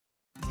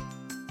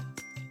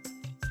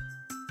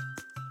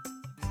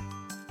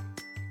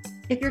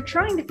If you're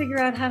trying to figure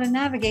out how to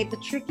navigate the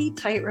tricky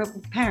tightrope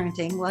of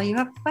parenting while you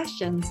have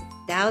questions,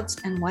 doubts,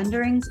 and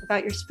wonderings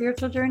about your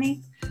spiritual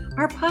journey,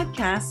 our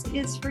podcast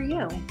is for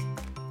you.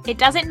 It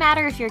doesn't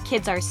matter if your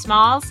kids are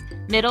smalls,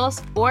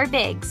 middles, or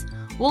bigs.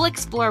 We'll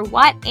explore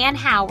what and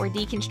how we're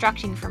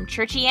deconstructing from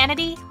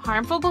churchianity,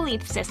 harmful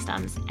belief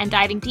systems, and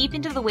diving deep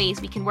into the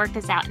ways we can work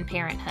this out in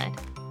parenthood.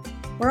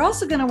 We're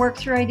also going to work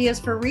through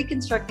ideas for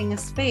reconstructing a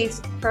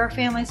space for our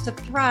families to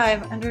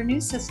thrive under new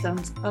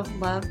systems of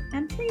love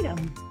and freedom.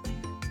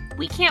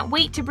 We can't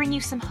wait to bring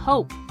you some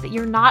hope that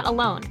you're not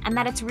alone and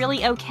that it's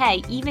really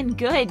okay, even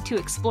good, to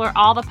explore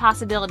all the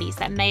possibilities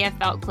that may have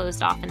felt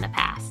closed off in the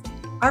past.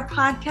 Our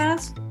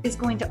podcast is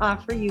going to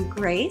offer you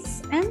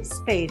grace and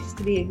space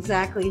to be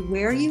exactly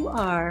where you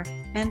are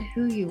and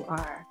who you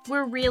are.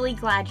 We're really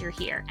glad you're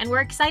here, and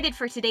we're excited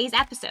for today's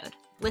episode.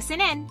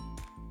 Listen in.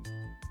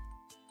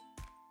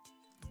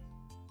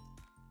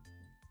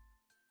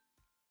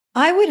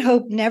 I would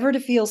hope never to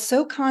feel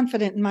so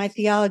confident in my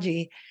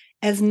theology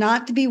as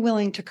not to be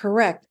willing to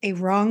correct a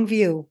wrong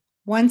view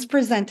once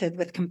presented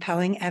with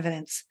compelling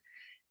evidence.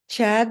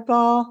 Chad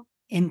Bahl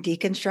in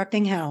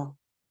Deconstructing Hell.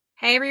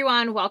 Hey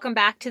everyone, welcome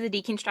back to the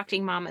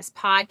Deconstructing Mamas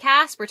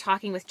podcast. We're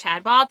talking with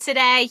Chad Bahl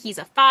today. He's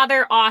a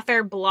father,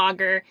 author,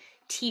 blogger,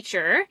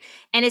 teacher,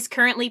 and is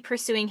currently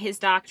pursuing his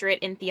doctorate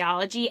in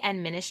theology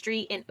and ministry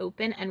in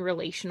open and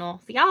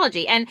relational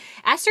theology. And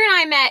Esther and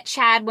I met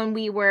Chad when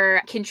we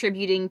were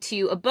contributing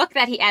to a book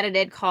that he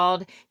edited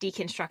called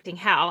Deconstructing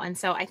Hell. And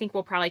so I think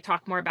we'll probably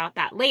talk more about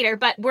that later,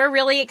 but we're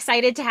really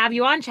excited to have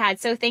you on, Chad.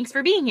 So thanks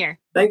for being here.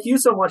 Thank you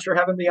so much for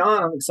having me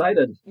on. I'm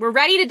excited. We're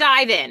ready to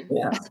dive in.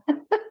 Yeah.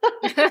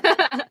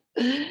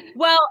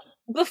 Well,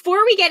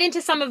 before we get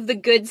into some of the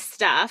good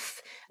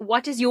stuff,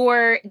 what does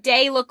your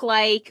day look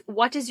like?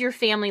 What does your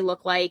family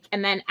look like?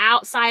 And then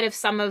outside of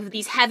some of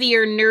these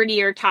heavier,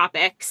 nerdier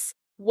topics,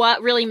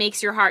 what really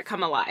makes your heart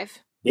come alive?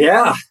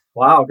 Yeah.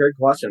 Wow. Great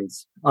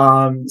questions.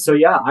 I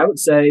would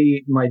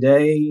say my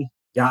day,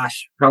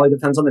 probably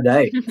depends on the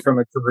day. From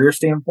a career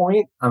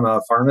standpoint, I'm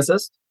a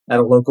pharmacist at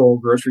a local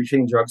grocery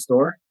chain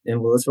drugstore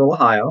in Louisville,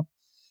 Ohio.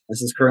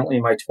 This is currently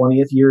my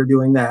 20th year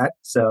doing that.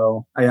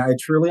 So I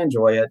truly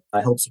enjoy it.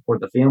 I help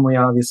support the family,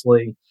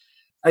 obviously.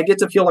 I get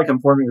to feel like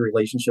I'm forming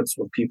relationships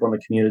with people in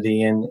the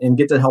community and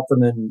get to help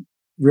them and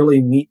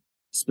really meet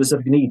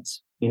specific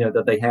needs,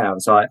 that they have.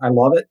 So I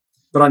love it.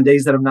 But on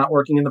days that I'm not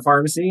working in the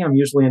pharmacy, I'm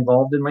usually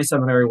involved in my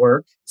seminary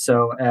work.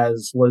 So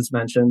as Liz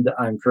mentioned,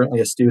 I'm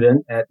currently a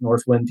student at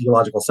Northwind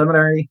Theological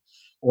Seminary,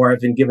 or I've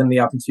been given the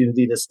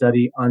opportunity to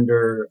study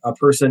under a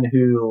person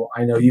who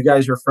I know you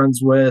guys are friends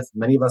with,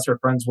 many of us are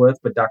friends with,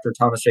 but Dr.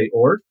 Thomas J.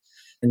 Ord.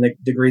 And the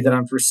degree that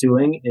I'm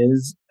pursuing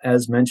is,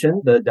 as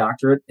mentioned, the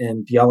doctorate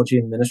in theology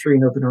and ministry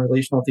and open and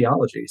relational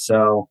theology.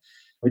 So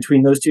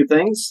between those two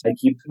things, I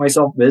keep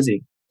myself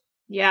busy.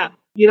 Yeah.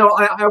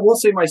 I will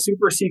say my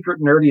super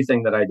secret nerdy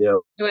thing that I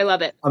do. Oh, I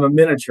love it. I'm a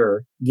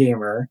miniature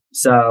gamer.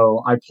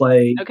 So I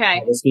play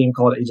this game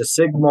called Age of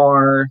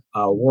Sigmar,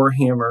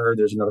 Warhammer.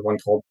 There's another one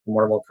called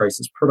Marvel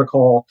Crisis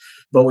Protocol.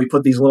 But we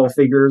put these little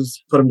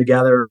figures, put them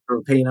together,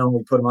 or paint them.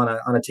 We put them on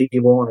a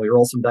table and we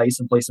roll some dice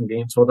and play some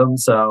games with them.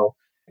 So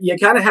you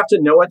kind of have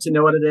to know it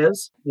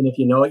is. And if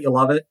you know it, you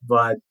love it.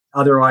 But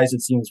otherwise,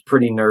 it seems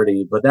pretty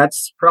nerdy. But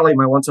that's probably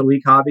my once a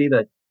week hobby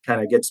that kind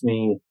of gets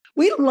me.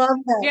 We love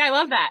that. Yeah, I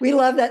love that. We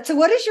love that. So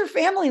what does your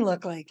family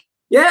look like?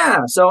 Yeah.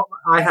 So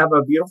I have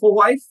a beautiful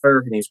wife.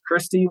 Her name's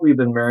Christy. We've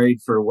been married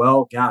for,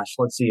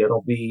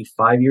 it'll be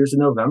 5 years in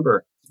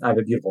November. I have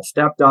a beautiful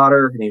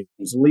stepdaughter. Her name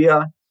is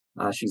Leah.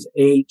 She's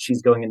 8.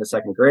 She's going into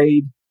 2nd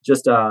grade.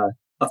 Just a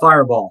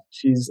fireball.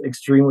 She's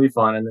extremely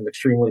fun and an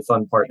extremely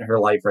fun part in her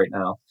life right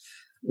now.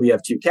 We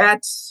have 2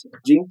 cats,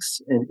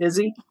 Jinx and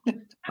Izzy,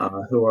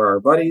 who are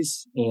our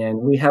buddies. And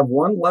we have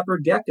 1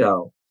 leopard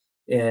gecko.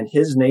 And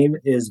his name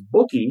is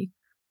Bookie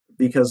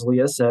because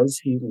Leah says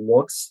he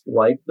looks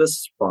like the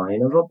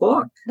spine of a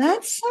book.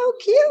 That's so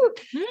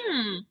cute.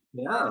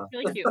 Yeah.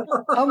 Really cute.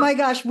 Oh my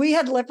gosh. We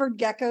had leopard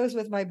geckos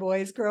with my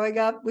boys growing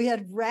up. We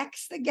had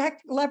Rex, the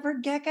leopard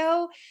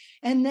gecko.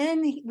 And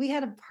then we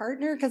had a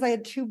partner because I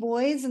had 2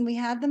 boys and we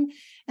had them.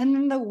 And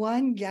then the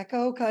one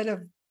gecko kind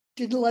of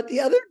didn't let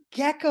the other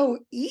gecko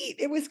eat.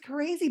 It was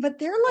crazy. But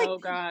they're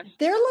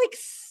like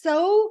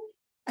so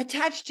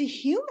attached to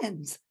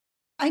humans.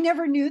 I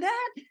never knew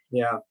that.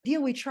 Yeah.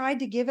 We tried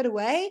to give it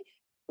away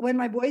when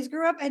my boys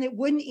grew up and it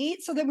wouldn't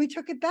eat. So then we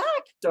took it back.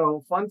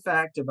 So fun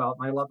fact about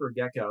my leopard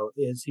gecko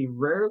is he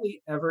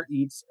rarely ever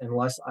eats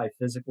unless I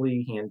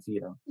physically hand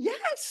feed him.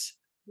 Yes.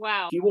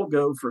 Wow. He will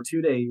go for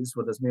 2 days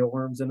with his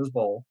mealworms in his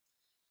bowl.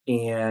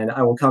 And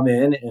I will come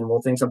in and we'll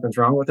think something's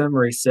wrong with him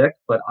or he's sick,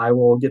 but I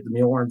will get the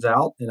mealworms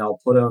out and I'll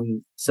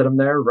sit him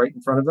there right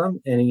in front of him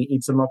and he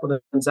eats them up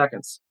within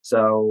seconds.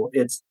 So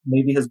it's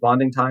maybe his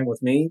bonding time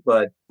with me,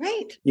 but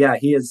right. Yeah,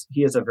 he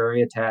is a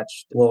very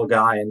attached little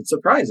guy and it's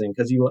surprising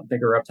because you wouldn't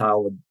think a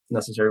reptile would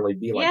necessarily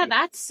be like Yeah, it.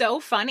 That's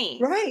so funny.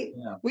 Right.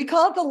 Yeah. We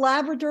call it the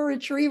Labrador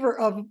Retriever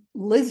of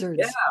lizards.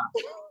 Yeah.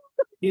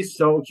 He's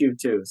so cute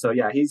too. So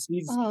yeah, he's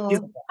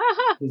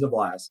a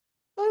blast.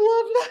 I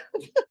I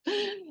love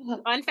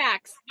that. Fun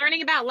facts.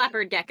 Learning about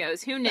leopard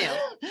geckos. Who knew?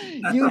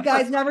 You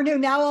guys never knew.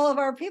 Now all of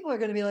our people are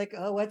going to be like,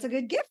 oh, what's a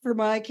good gift for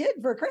my kid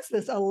for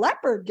Christmas? A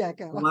leopard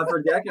gecko. A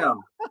leopard gecko.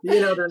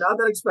 They're not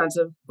that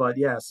expensive, but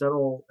yeah,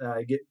 settle,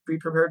 be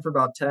prepared for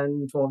about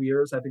 10, 12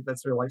 years. I think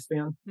that's their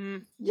lifespan.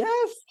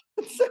 Yes.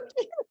 It's so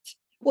cute.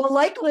 Well,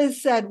 like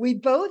Liz said, we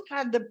both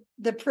had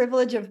the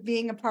privilege of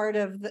being a part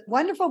of the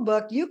wonderful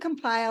book you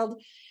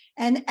compiled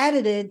and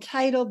edited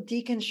titled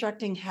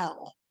Deconstructing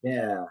Hell.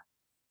 Yeah.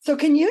 So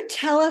can you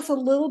tell us a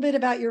little bit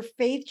about your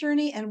faith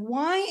journey and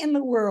why in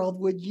the world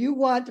would you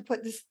want to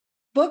put this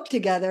book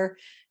together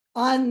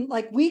on,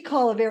 like we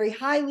call, a very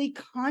highly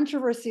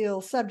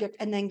controversial subject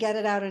and then get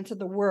it out into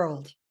the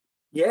world?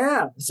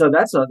 Yeah. So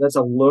that's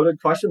a loaded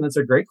question. That's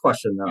a great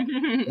question,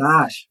 though.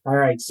 Gosh. All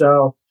right.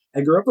 So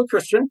I grew up a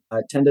Christian. I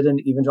attended an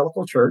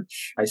evangelical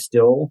church. I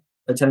still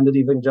attend an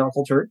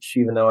evangelical church,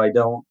 even though I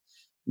don't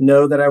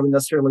know that I would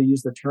necessarily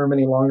use the term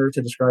any longer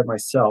to describe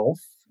myself,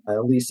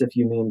 at least if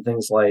you mean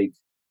things like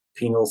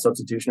penal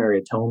substitutionary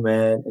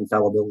atonement,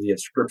 infallibility of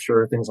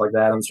scripture, things like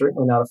that. I'm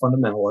certainly not a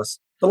fundamentalist.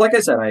 But like I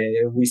said,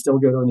 we still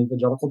go to an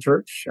evangelical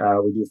church.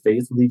 We do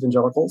faith with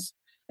evangelicals.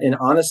 And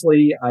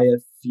honestly, I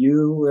have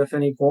few, if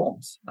any,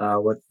 qualms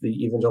with the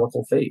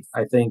evangelical faith.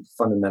 I think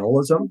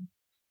fundamentalism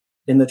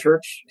in the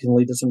church can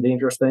lead to some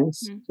dangerous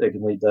things. It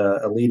can lead to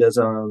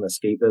elitism,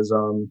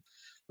 escapism,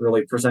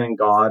 really presenting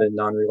God in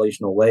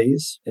non-relational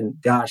ways. And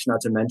gosh,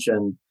 not to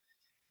mention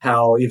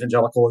how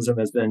evangelicalism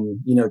has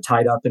been,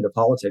 tied up into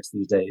politics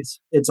these days.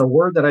 It's a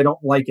word that I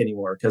don't like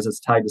anymore because it's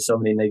tied to so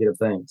many negative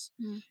things.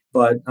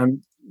 But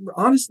I'm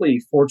honestly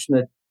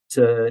fortunate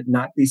to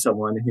not be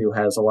someone who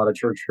has a lot of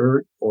church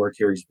hurt or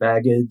carries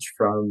baggage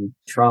from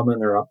trauma in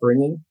their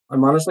upbringing.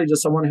 I'm honestly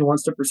just someone who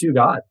wants to pursue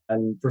God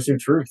and pursue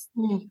truth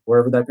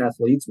wherever that path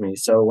leads me.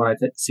 So when I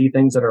see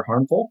things that are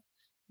harmful,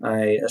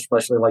 I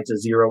especially like to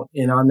zero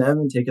in on them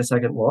and take a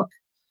second look.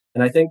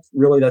 And I think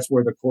really that's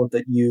where the quote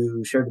that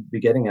you shared at the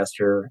beginning,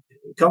 Esther,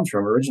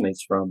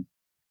 originates from,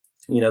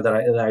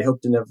 that I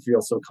hope to never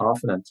feel so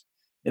confident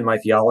in my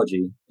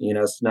theology,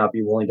 is to not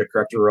be willing to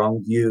correct a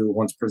wrong view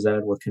once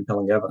presented with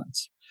compelling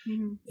evidence.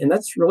 And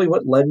that's really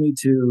what led me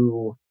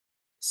to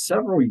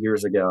several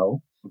years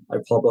ago. I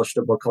published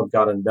a book called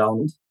God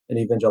Unbound, An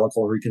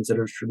Evangelical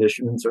Reconsiders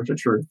Tradition in Search of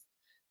Truth.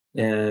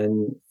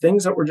 And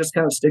things that were just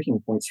kind of sticking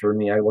points for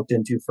me, I looked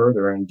into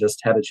further and just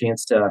had a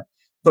chance to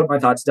put my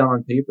thoughts down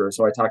on paper.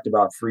 So I talked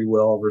about free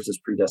will versus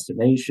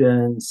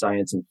predestination,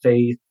 science and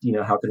faith.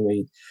 How can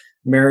we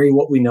marry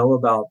what we know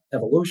about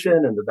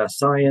evolution and the best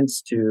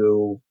science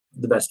to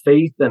the best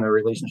faith and a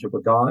relationship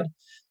with God?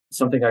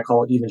 Something I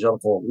call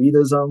evangelical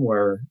elitism,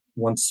 where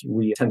once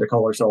we tend to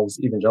call ourselves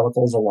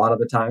evangelicals, a lot of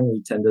the time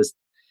we tend to,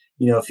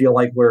 feel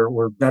like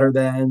we're better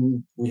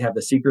than, we have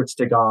the secrets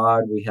to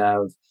God. We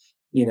have,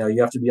 you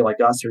have to be like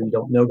us or you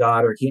don't know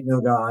God or can't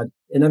know God.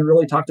 And then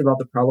really talked about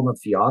the problem of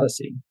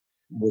theodicy,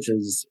 which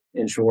is,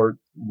 in short,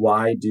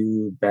 why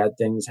do bad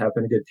things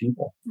happen to good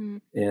people?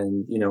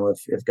 And,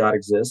 if God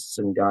exists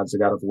and God's a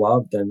God of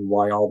love, then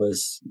why all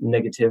this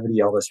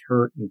negativity, all this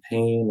hurt and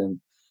pain and,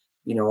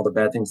 all the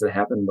bad things that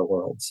happen in the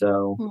world?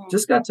 So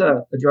just got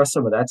to address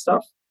some of that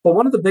stuff. But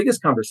one of the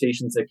biggest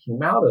conversations that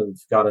came out of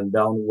God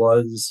Unbound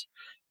was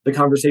the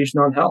conversation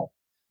on hell,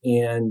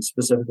 and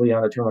specifically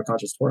on eternal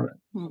conscious torment.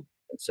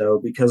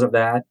 So because of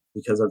that,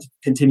 because of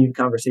continued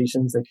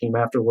conversations that came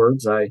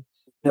afterwards, I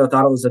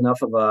thought it was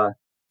enough of a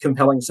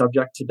compelling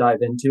subject to dive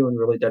into and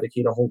really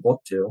dedicate a whole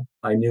book to.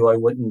 I knew I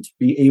wouldn't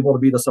be able to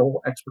be the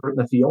sole expert in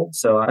the field,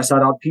 so I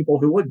sought out people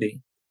who would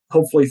be.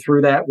 Hopefully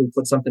through that, we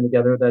put something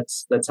together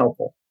that's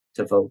helpful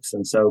to folks.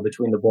 And so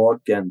between the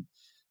book and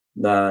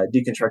the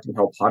Deconstructing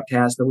Hell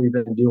podcast that we've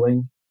been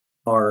doing,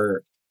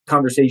 our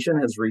conversation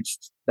has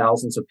reached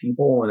thousands of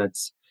people, and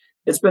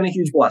it's been a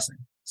huge blessing.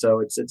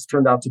 So it's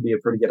turned out to be a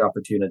pretty good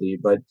opportunity.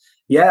 But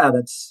yeah,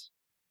 that's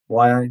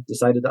why I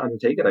decided to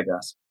undertake it, I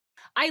guess.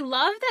 I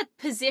love the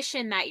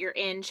position that you're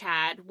in,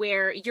 Chad,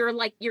 where you're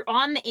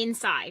on the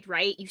inside,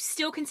 right? You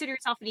still consider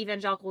yourself an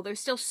evangelical. There's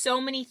still so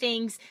many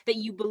things that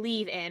you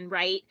believe in,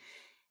 right,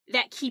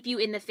 that keep you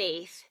in the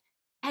faith.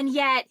 And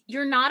yet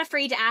you're not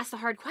afraid to ask the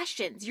hard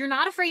questions. You're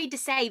not afraid to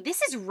say,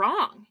 this is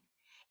wrong.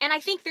 And I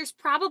think there's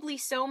probably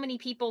so many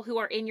people who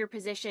are in your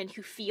position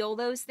who feel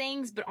those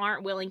things, but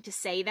aren't willing to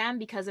say them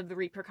because of the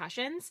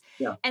repercussions.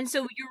 Yeah. And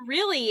so you're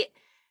really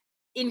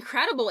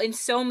incredible in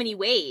so many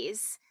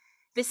ways,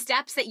 the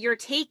steps that you're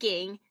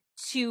taking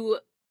to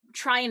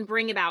try and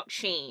bring about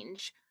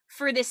change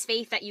for this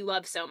faith that you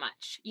love so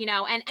much,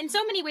 and in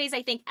so many ways,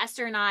 I think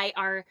Esther and I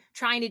are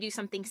trying to do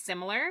something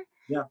similar.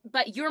 Yeah.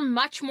 But you're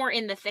much more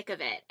in the thick of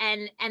it.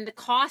 And the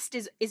cost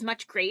is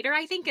much greater,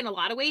 I think, in a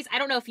lot of ways. I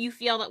don't know if you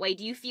feel that way.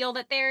 Do you feel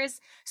that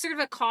there's sort of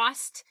a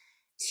cost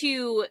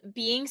to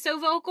being so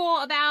vocal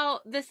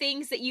about the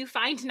things that you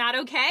find not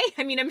okay?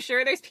 I mean, I'm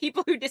sure there's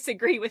people who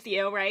disagree with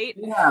you, right?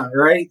 Yeah,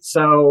 right.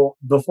 So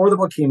before the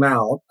book came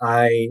out,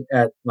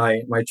 at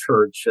my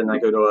church, and I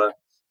go to a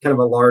kind of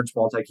a large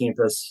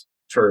multi-campus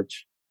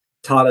church,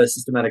 taught a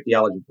systematic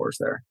theology course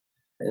there.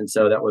 And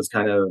so that was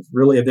kind of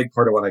really a big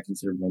part of what I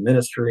considered my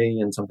ministry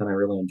and something I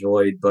really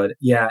enjoyed. But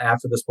yeah,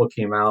 after this book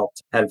came out,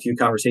 had a few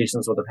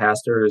conversations with the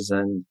pastors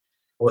and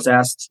was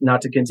asked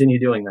not to continue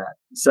doing that.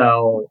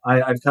 So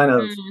I've kind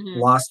of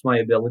lost my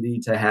ability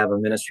to have a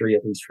ministry,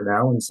 at least for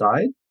now,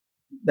 inside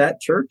that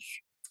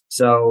church.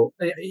 So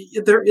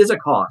there is a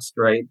cost,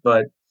 right?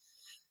 But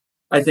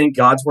I think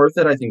God's worth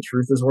it. I think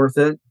truth is worth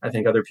it. I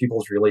think other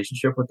people's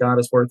relationship with God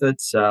is worth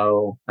it.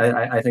 So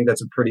I think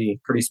that's a pretty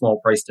small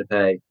price to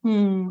pay.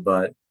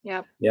 But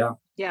yeah,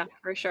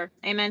 for sure.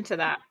 Amen to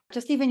that.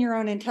 Just even your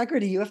own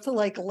integrity. You have to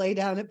like lay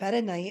down at bed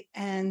at night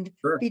and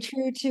be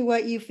true to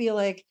what you feel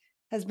like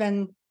has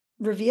been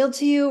revealed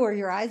to you or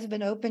your eyes have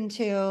been open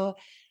to.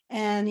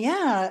 And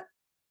yeah,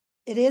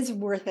 it is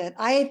worth it.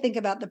 I think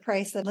about the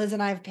price that Liz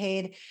and I have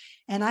paid,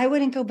 and I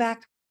wouldn't go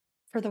back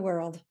for the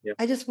world. Yep.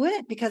 I just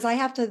wouldn't, because I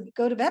have to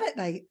go to bed at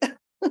night.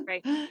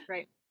 Right.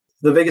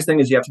 The biggest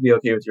thing is you have to be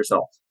okay with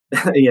yourself.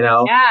 You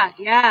know?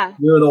 Yeah.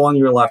 You're the one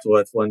you're left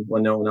with when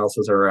no one else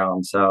is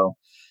around. So,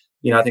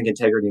 I think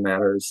integrity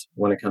matters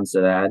when it comes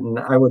to that. And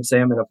I would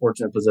say I'm in a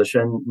fortunate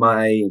position.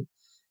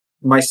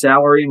 My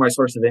salary, my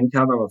source of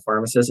income, I'm a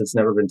pharmacist. It's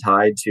never been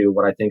tied to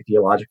what I think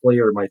theologically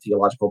or my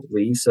theological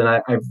beliefs. And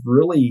I've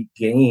really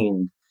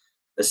gained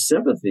a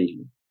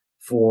sympathy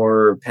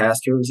for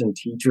pastors and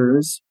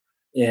teachers.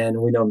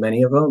 And we know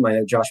many of them. I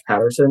know Josh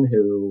Patterson,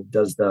 who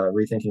does the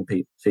Rethinking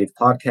Faith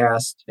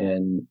podcast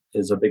and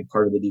is a big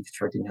part of the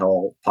Deconstructing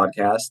Hell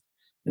podcast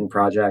and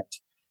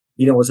project,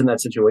 was in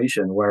that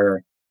situation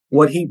where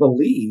what he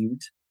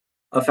believed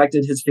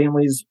affected his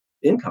family's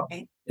income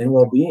and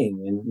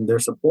well-being and their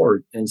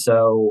support. And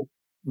so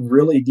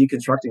really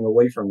deconstructing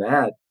away from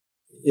that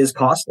is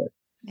costly.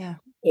 Yeah.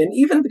 And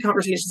even the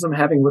conversations I'm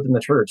having within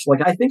the church, like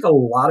I think a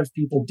lot of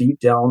people deep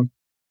down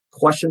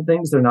question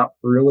things they're not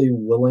really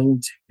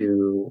willing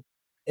to,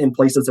 in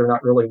places they're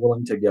not really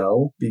willing to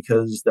go,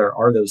 because there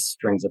are those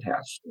strings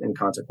attached and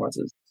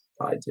consequences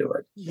tied to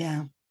it. Yeah.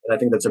 And I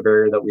think that's a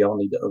barrier that we all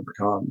need to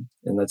overcome.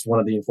 And that's one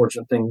of the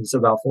unfortunate things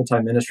about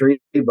full-time ministry,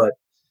 but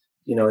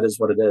it is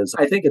what it is.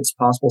 I think it's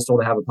possible still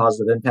to have a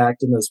positive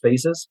impact in those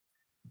spaces,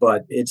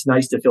 but it's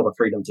nice to feel the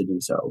freedom to do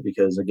so,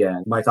 because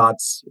again, my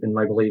thoughts and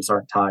my beliefs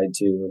aren't tied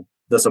to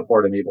the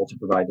support I'm able to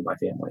provide to my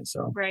family.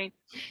 So, right.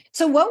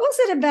 So what was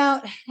it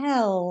about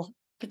hell,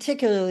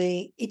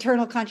 particularly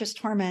eternal conscious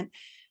torment,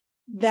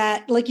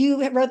 that like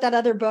you wrote that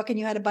other book and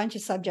you had a bunch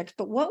of subjects,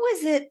 but what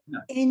was it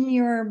in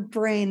your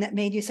brain that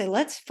made you say,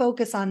 let's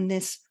focus on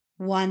this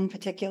one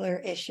particular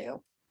issue?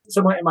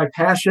 So my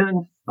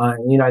passion,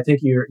 I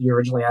think you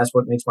originally asked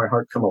what makes my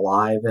heart come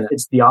alive, and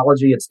it's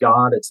theology, it's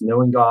God, it's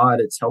knowing God,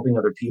 it's helping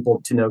other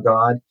people to know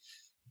God.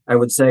 I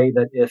would say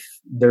that if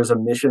there's a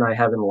mission I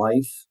have in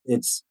life,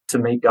 it's to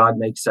make God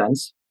make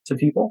sense to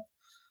people.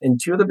 And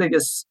two of the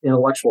biggest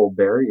intellectual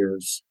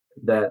barriers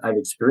that I've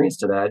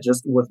experienced to that,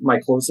 just with my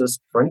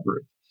closest friend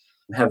group,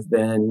 have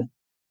been,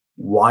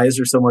 why is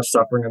there so much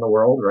suffering in the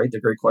world, right?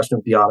 The great question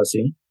of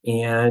theodicy.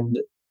 And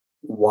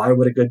why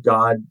would a good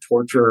God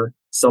torture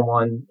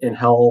someone in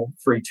hell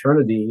for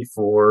eternity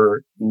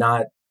for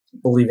not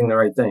believing the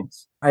right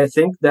things? I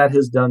think that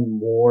has done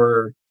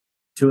more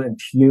to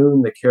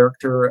impugn the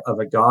character of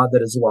a God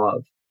that is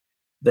love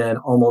than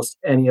almost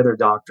any other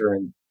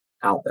doctrine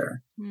out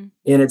there.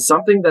 And it's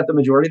something that the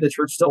majority of the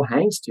church still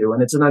hangs to.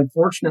 And it's an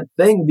unfortunate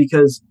thing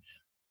because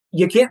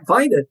you can't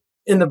find it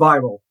in the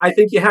Bible. I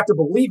think you have to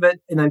believe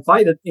it and then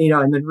find it,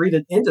 and then read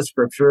it into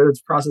scripture. It's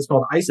a process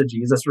called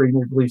eisegesis, that's reading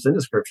your beliefs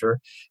into scripture.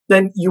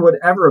 Then you would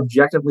ever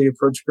objectively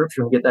approach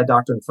scripture and get that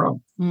doctrine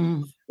from.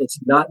 It's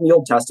not in the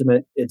Old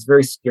Testament. It's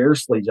very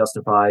scarcely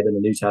justified in the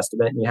New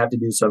Testament, and you have to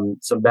do some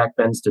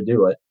backbends to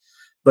do it.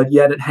 But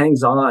yet it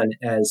hangs on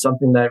as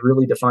something that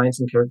really defines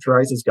and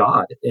characterizes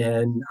God.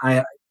 And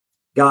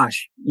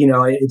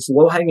it's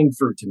low-hanging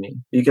fruit to me,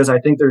 because I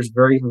think there's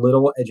very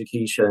little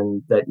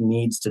education that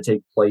needs to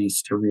take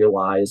place to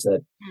realize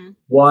that,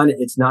 one,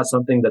 it's not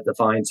something that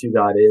defines who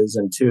God is,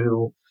 and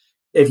two,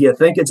 if you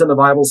think it's in the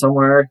Bible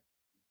somewhere,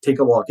 take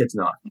a look, it's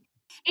not.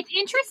 It's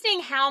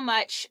interesting how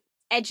much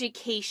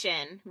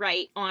education,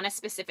 right, on a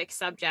specific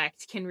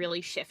subject can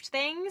really shift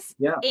things.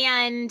 Yeah.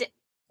 And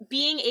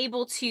being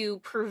able to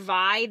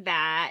provide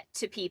that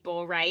to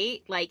people,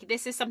 right? Like,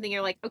 this is something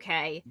you're like,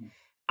 okay,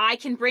 I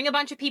can bring a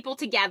bunch of people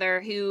together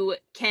who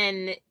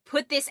can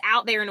put this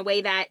out there in a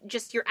way that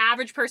just your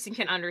average person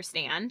can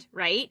understand,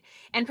 right?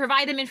 And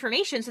provide them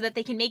information so that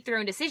they can make their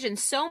own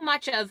decisions. So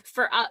much of,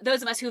 for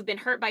those of us who have been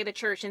hurt by the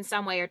church in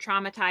some way or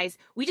traumatized,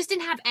 we just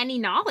didn't have any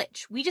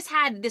knowledge. We just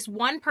had this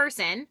one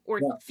person or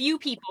few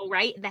people,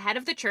 right? The head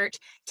of the church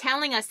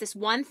telling us this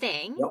one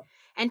thing.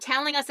 And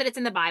telling us that it's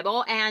in the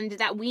Bible and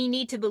that we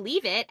need to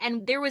believe it.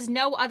 And there was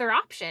no other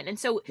option. And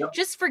so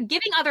just for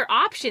giving other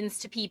options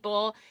to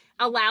people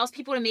allows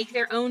people to make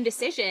their own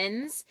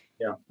decisions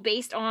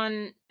based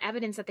on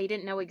evidence that they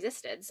didn't know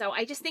existed. So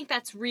I just think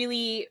that's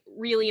really,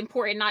 really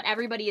important. Not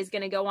everybody is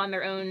going to go on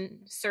their own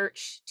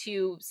search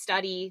to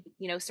study,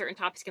 certain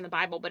topics in the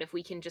Bible. But if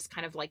we can just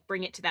kind of like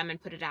bring it to them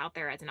and put it out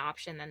there as an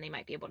option, then they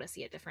might be able to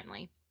see it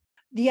differently.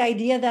 The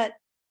idea that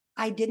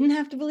I didn't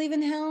have to believe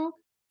in hell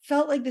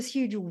felt like this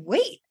huge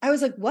weight. I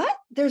was like, what?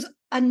 There's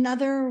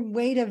another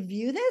way to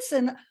view this.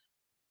 And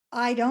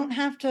I don't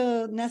have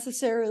to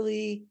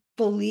necessarily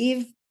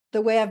believe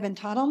the way I've been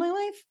taught all my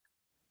life.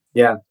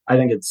 Yeah, I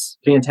think it's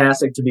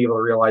fantastic to be able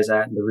to realize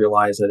that and to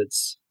realize that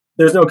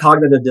there's no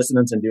cognitive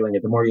dissonance in doing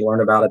it. The more you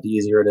learn about it, the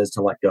easier it is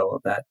to let go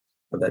of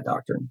that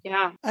doctrine.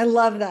 Yeah. I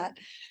love that.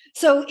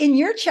 So in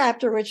your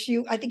chapter, which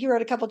I think you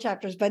wrote a couple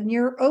chapters, but in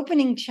your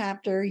opening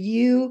chapter,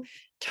 you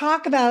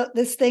talk about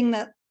this thing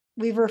that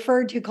we've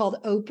referred to called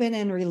open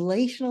and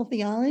relational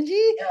theology.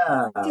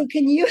 Yeah. So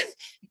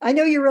I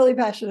know you're really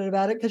passionate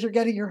about it because you're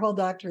getting your whole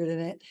doctorate in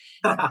it.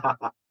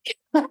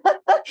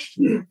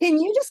 Can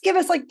you just give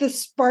us like the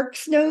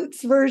Sparks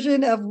Notes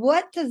version of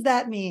what does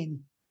that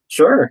mean?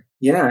 Sure.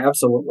 Yeah,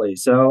 absolutely.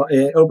 So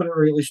open and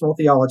relational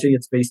theology,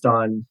 it's based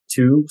on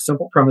two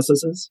simple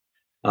premises,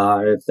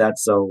 if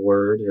that's a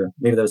word, or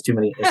maybe there's too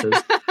many isses.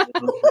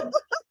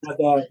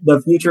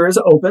 The future is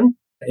open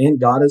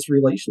and God is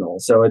relational.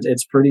 So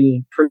it's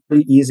pretty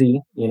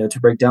easy, to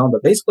break down.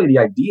 But basically the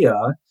idea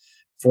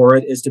for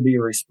it is to be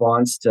a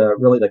response to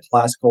really the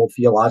classical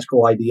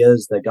theological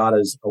ideas that God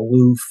is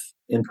aloof,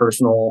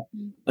 impersonal,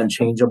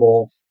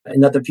 unchangeable,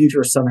 and that the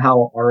future is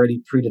somehow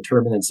already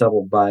predetermined and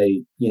settled by,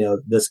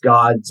 this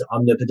God's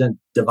omnipotent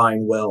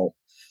divine will.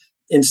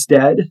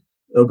 Instead,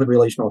 open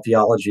relational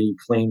theology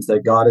claims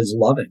that God is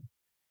loving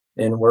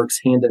and works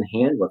hand in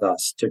hand with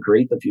us to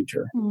create the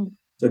future.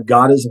 So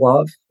God is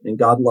love and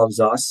God loves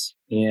us.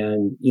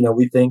 And,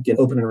 we think in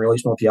open and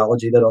relational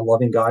theology that a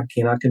loving God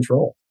cannot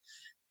control.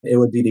 It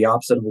would be the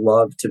opposite of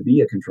love to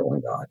be a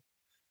controlling God.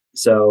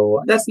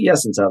 So that's the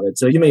essence of it.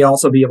 So you may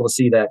also be able to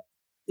see that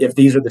if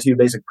these are the two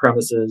basic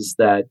premises,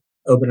 that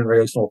open and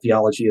relational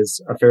theology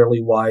is a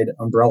fairly wide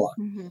umbrella.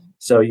 Mm-hmm.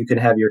 So you can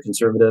have your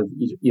conservative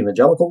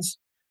evangelicals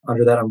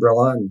under that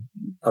umbrella and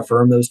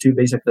affirm those two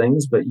basic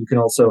things, but you can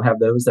also have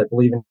those that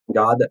believe in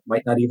God that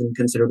might not even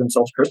consider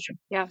themselves Christian.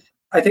 Yeah.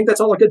 I think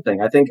that's all a good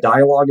thing. I think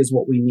dialogue is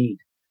what we need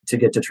to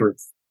get to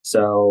truth.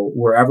 So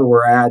wherever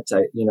we're at,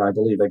 I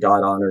believe that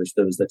God honors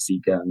those that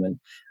seek Him. And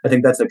I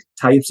think that's the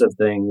types of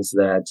things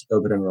that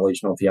open and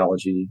relational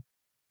theology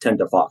tend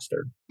to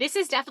foster. This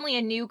is definitely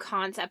a new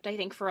concept, I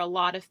think, for a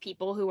lot of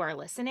people who are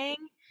listening.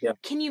 Yeah.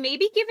 Can you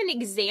maybe give an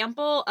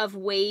example of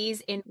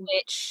ways in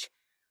which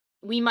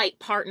we might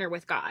partner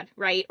with God,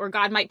 right? Or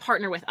God might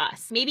partner with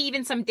us? Maybe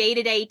even some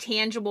day-to-day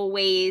tangible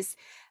ways.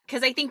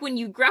 Because I think when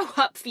you grow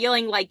up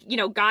feeling like,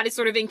 God is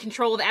sort of in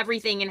control of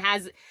everything and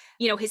has,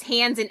 his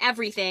hands in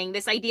everything,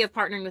 this idea of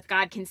partnering with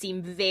God can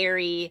seem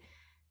very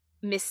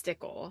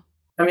mystical.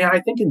 I mean, I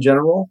think in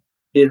general,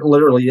 it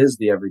literally is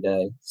the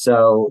everyday.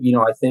 So,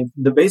 I think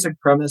the basic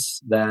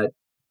premise that,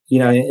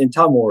 and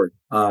Tom Ward,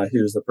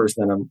 who's the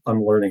person that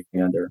I'm learning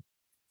under,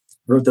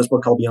 wrote this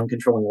book called The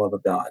Uncontrolling Love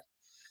of God,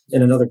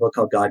 and another book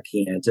called God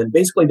Can't. And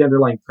basically the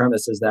underlying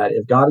premise is that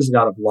if God is a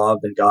God of love,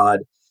 then God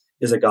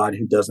is a God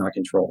who does not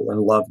control,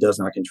 and love does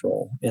not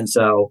control. And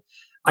so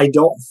I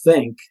don't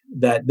think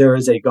that there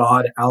is a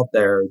God out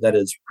there that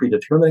is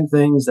predetermining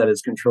things, that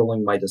is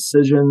controlling my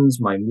decisions,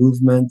 my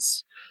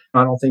movements.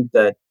 I don't think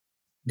that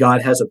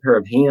God has a pair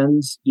of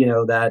hands,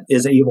 that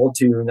is able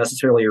to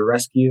necessarily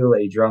rescue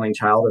a drowning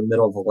child in the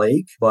middle of a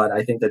lake. But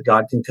I think that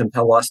God can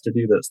compel us to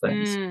do those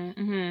things.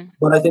 Mm-hmm.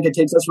 But I think it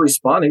takes us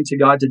responding to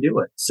God to do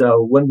it.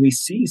 So when we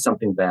see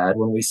something bad,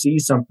 when we see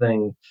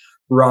something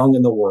wrong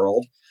in the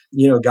world,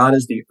 God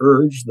is the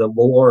urge, the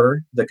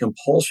lure, the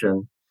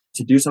compulsion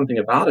to do something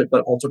about it,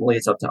 but ultimately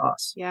it's up to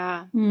us.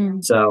 Yeah.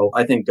 So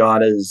I think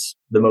God is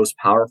the most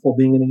powerful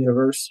being in the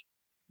universe,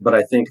 but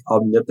I think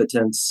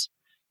omnipotence,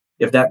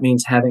 if that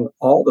means having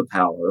all the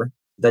power,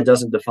 that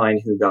doesn't define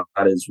who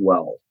God is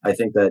well. I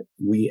think that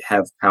we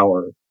have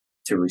power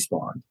to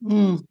respond.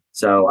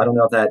 So I don't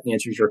know if that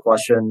answers your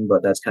question,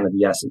 but that's kind of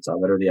the essence of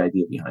it, or the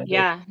idea behind it.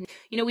 Yeah.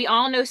 We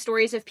all know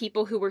stories of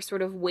people who were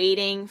sort of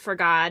waiting for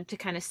God to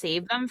kind of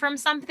save them from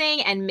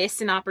something and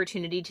missed an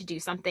opportunity to do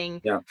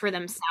something for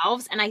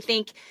themselves. And I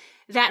think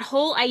that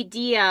whole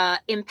idea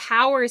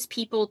empowers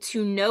people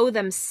to know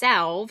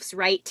themselves,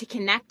 right? To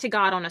connect to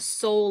God on a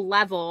soul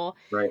level.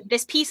 Right.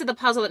 This piece of the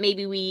puzzle that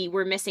maybe we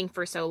were missing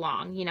for so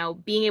long,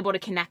 being able to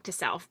connect to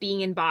self,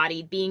 being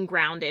embodied, being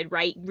grounded,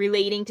 right?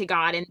 Relating to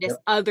God in this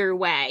other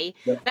way.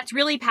 That's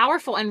really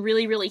powerful and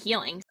really, really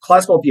healing.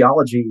 Classical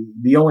theology,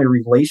 the only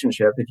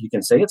relationship, if you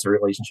can say it's a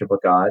relationship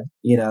with God,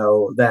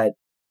 that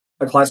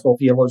a classical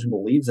theologian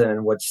believes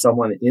in which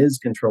someone is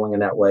controlling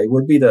in that way,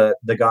 would be the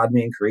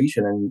God-man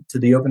creation. And to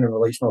the open and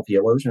relational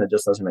theologian, it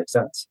just doesn't make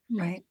sense.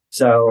 Right.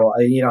 So,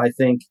 I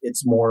think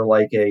it's more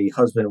like a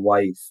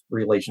husband-wife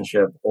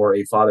relationship or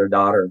a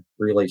father-daughter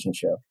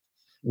relationship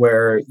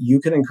where you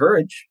can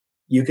encourage,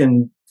 you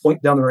can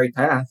point down the right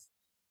path.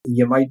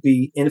 You might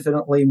be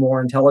infinitely more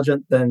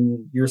intelligent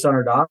than your son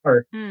or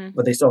daughter,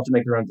 but they still have to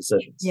make their own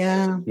decisions.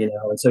 Yeah.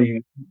 And so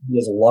you be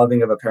as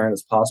loving of a parent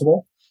as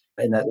possible.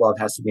 And that love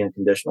has to be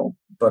unconditional,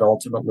 but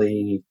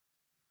ultimately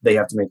they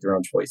have to make their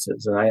own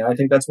choices. And I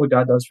think that's what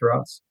God does for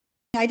us.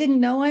 I didn't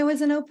know I was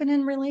an open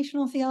and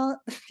relational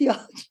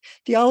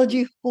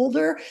theology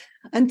holder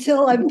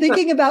until I'm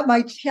thinking about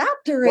my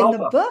chapter in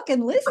the book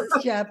and Liz's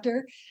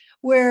chapter,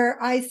 where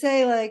I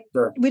say, like,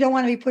 Sure. we don't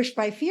want to be pushed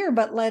by fear,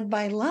 but led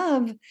by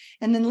love.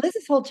 And then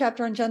Liz's whole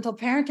chapter on gentle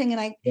parenting.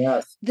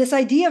 And this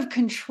idea of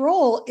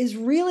control is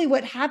really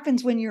what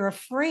happens when you're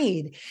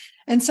afraid.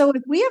 And so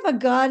if we have a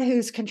God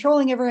who's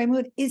controlling every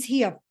mood, is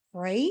he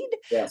afraid?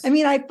 Yes. I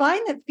mean, I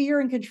find that fear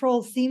and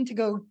control seem to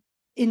go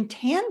in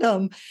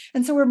tandem.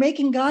 And so we're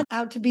making God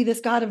out to be this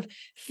God of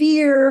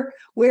fear,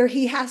 where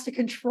he has to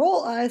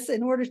control us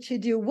in order to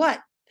do what?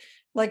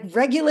 Like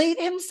regulate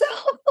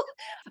himself.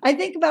 I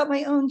think about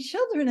my own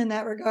children in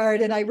that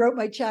regard. And I wrote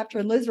my chapter,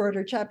 and Liz wrote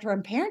her chapter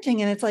on parenting.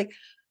 And it's like,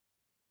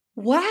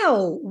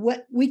 wow,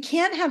 what we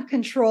can't have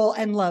control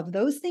and love.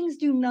 Those things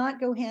do not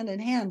go hand in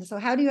hand. So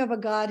how do you have a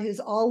God who's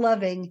all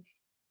loving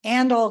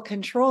and all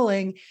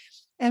controlling?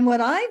 And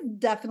what I've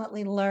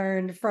definitely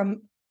learned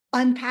from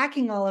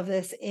unpacking all of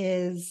this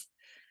is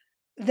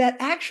that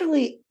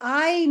actually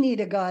I need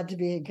a God to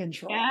be in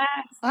control.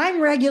 Yes. I'm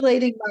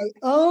regulating my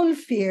own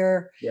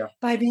fear Yeah.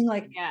 by being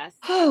like, Yes.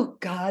 oh,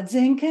 God's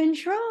in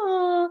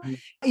control,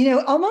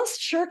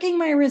 almost shirking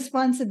my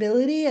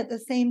responsibility at the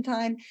same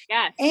time.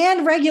 Yes.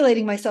 And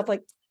regulating myself,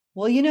 like,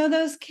 well,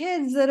 those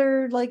kids that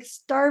are like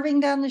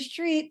starving down the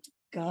street,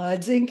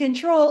 God's in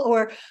control,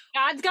 or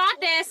God's got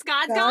this.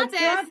 God's got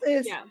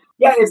this.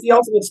 Yeah, it's the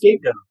ultimate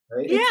scapegoat,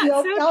 right? Yeah,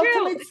 it's the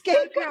ultimate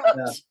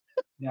scapegoat.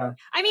 Yeah.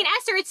 I mean,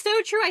 Esther, it's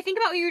so true. I think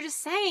about what you were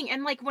just saying.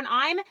 And like when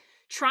I'm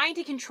trying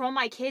to control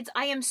my kids,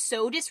 I am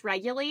so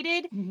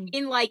dysregulated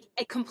in like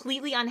a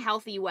completely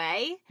unhealthy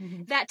way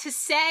that to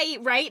say,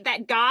 right,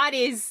 that God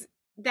is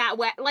that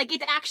way, like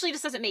it actually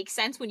just doesn't make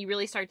sense when you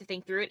really start to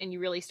think through it and you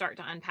really start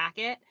to unpack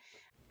it.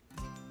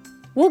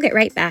 We'll get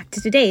right back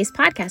to today's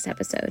podcast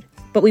episode,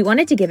 but we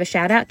wanted to give a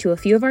shout out to a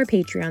few of our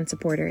Patreon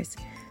supporters,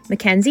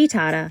 Mackenzie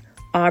Tata,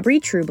 Aubrey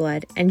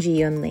Trueblood, and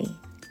Ji-Yun Lee.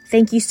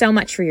 Thank you so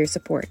much for your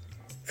support.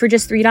 For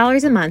just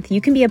 $3 a month,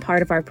 you can be a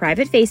part of our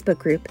private Facebook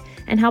group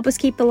and help us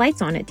keep the lights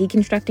on at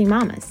Deconstructing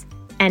Mamas.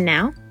 And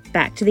now,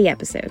 back to the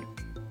episode.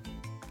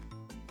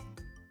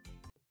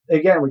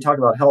 Again, we talk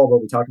about hell, but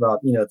we talk about,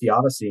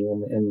 theodicy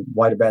and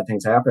why do bad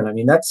things happen. I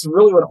mean, that's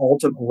really what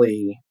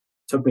ultimately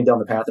took me down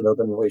the path of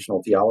open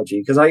relational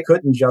theology, because I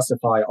couldn't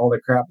justify all the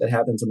crap that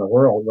happens in the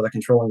world with a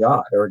controlling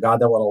God, or a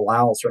God that would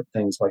allow certain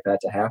things like that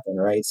to happen,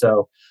 right?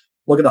 So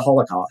look at the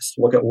Holocaust,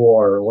 look at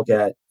war, look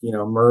at,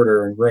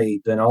 murder and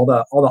rape and all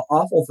the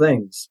awful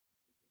things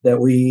that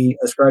we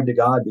ascribe to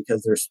God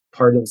because there's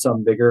part of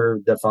some bigger,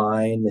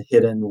 defined,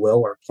 hidden will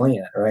or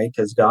plan, right?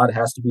 Because God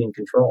has to be in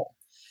control.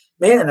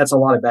 Man, that's a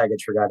lot of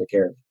baggage for God to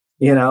carry,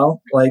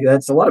 like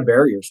that's a lot of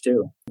barriers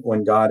too,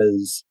 when God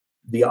is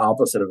the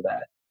opposite of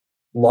that,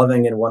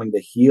 loving and wanting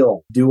to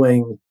heal,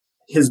 doing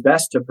his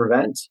best to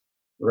prevent,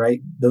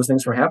 right, those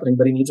things from happening,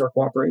 but he needs our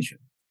cooperation.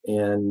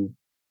 And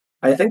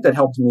I think that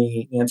helped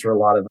me answer a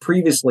lot of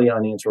previously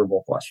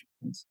unanswerable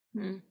questions.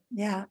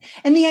 Yeah.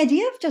 And the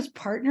idea of just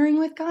partnering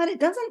with God, it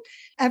doesn't,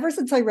 ever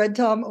since I read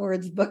Tom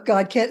Oord's book,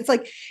 God Can't, it's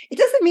like, it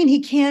doesn't mean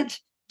he can't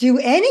do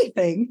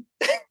anything.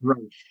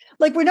 Right.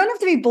 Like we don't have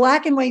to be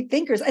black and white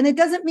thinkers. And it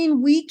doesn't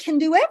mean we can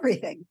do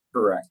everything.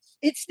 Correct.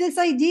 It's this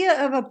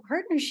idea of a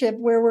partnership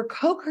where we're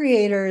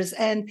co-creators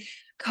and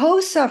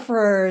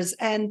co-sufferers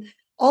and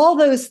all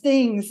those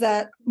things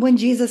that when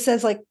Jesus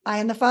says, like, I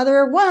and the Father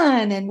are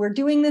one, and we're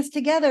doing this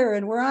together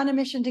and we're on a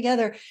mission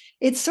together,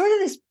 it's sort of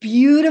this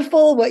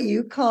beautiful, what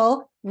you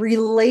call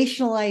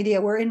relational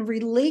idea. We're in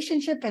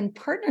relationship and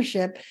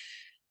partnership.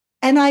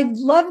 And I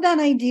love that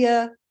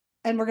idea.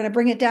 And we're going to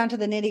bring it down to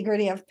the nitty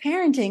gritty of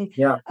parenting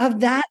of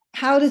that.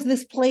 How does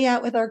this play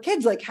out with our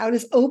kids? Like, how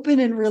does open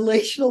and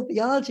relational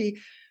theology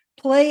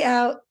play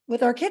out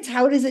with our kids?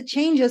 How does it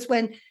change us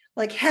when,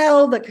 like,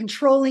 hell, the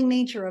controlling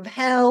nature of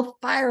hell,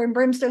 fire and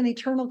brimstone,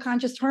 eternal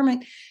conscious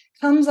torment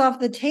comes off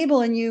the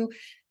table, and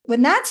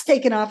when that's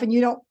taken off and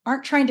you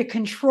aren't trying to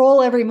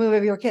control every move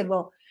of your kid.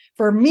 Well,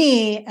 for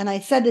me, and I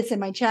said this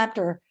in my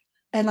chapter,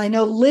 and I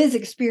know Liz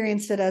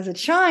experienced it as a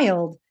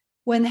child,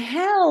 when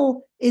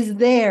hell is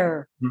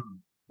there,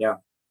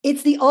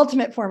 it's the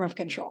ultimate form of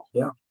control.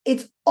 Yeah.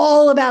 It's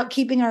all about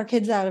keeping our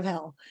kids out of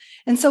hell.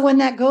 And so when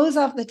that goes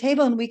off the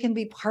table and we can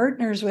be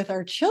partners with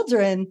our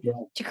children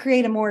to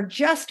create a more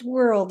just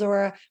world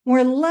or a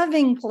more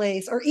loving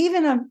place, or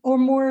even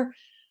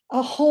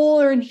a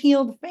whole or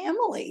healed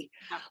family,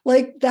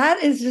 like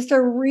that is just a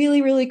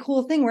really, really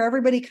cool thing where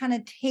everybody kind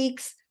of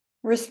takes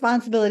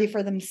responsibility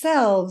for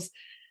themselves.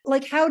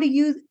 Like, how do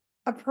you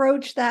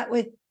approach that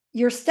with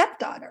your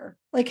stepdaughter?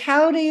 Like,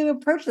 how do you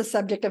approach the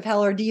subject of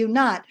hell, or do you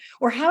not?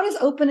 Or how does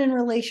open and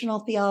relational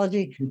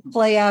theology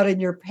play out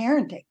in your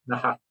parenting?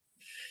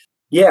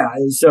 Yeah.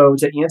 So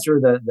to answer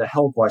the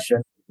hell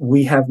question,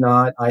 I have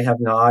not,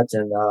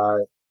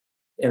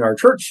 and our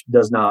church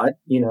does not,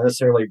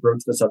 necessarily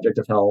broach the subject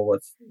of hell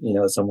with,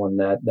 someone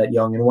that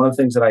young. And one of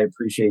the things that I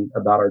appreciate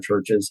about our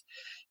church is,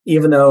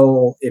 even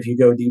though if you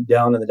go deep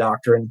down in the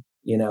doctrine,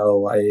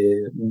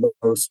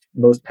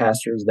 most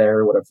pastors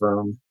there would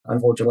affirm,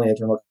 unfortunately,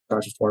 eternal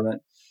conscious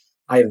torment.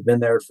 I have been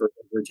there for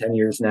over 10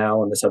 years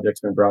now, and the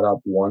subject's been brought up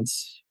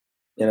once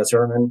in a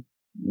sermon,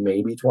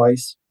 maybe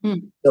twice.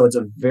 So it's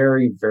a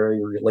very,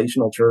 very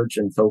relational church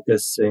and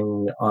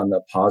focusing on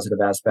the positive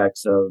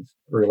aspects of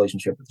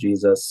relationship with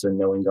Jesus and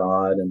knowing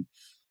God and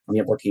the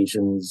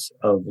implications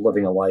of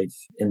living a life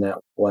in that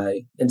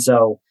way. And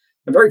so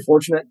I'm very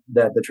fortunate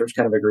that the church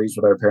kind of agrees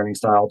with our parenting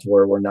style to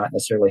where we're not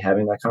necessarily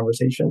having that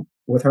conversation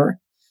with her.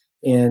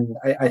 And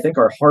I think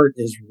our heart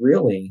is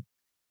really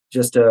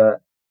just to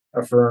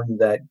affirm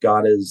that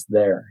God is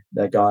there,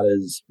 that God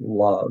is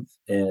love,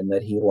 and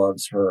that he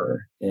loves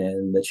her,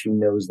 and that she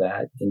knows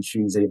that, and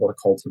she's able to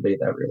cultivate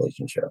that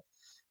relationship.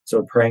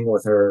 So praying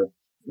with her,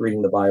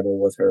 reading the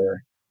Bible with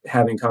her,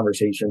 having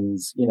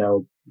conversations,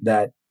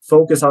 that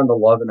focus on the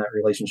love in that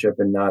relationship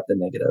and not the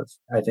negative,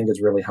 I think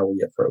is really how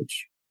we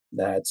approach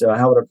that. So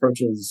how it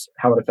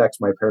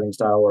affects my parenting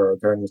style or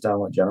parenting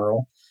style in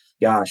general.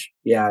 Gosh,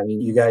 yeah, I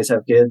mean, you guys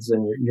have kids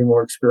and you're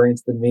more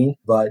experienced than me,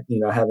 but,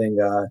 having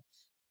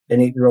an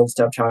 8-year-old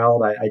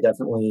stepchild, I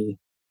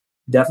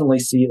definitely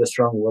see the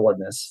strong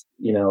willedness,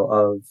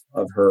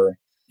 of her,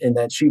 and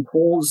that she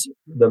pulls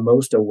the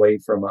most away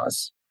from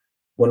us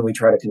when we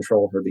try to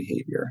control her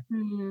behavior.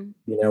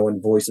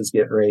 When voices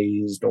get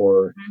raised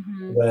or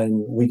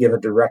when we give a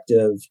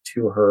directive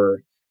to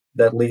her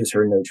that leaves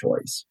her no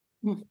choice.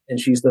 And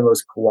she's the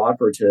most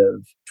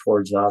cooperative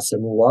towards us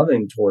and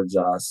loving towards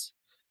us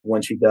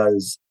when she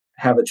does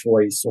have a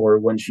choice or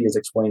when she has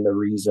explained the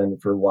reason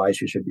for why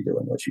she should be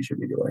doing what she should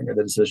be doing or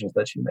the decisions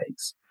that she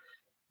makes.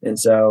 And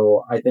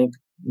so I think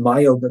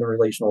my open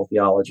relational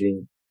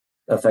theology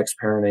affects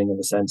parenting in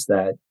the sense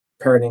that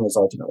parenting is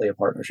ultimately a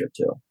partnership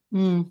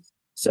too.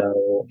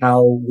 So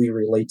how we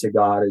relate to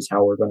God is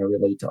how we're going to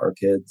relate to our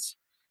kids.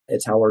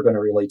 It's how we're going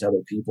to relate to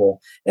other people.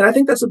 And I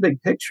think that's a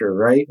big picture,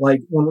 right? Like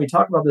when we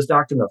talk about this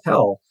doctrine of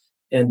hell,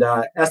 and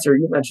Esther,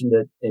 you mentioned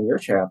it in your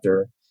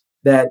chapter,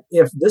 that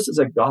if this is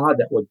a God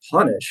that would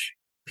punish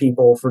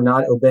people for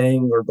not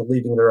obeying or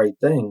believing the right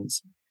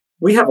things,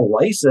 we have a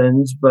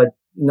license, but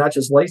not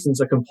just license,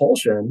 a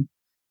compulsion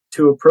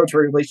to approach our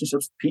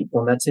relationships with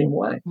people in that same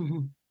way.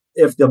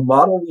 If the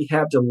model we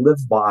have to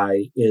live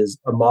by is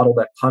a model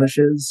that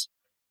punishes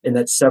and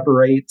that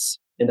separates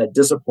and that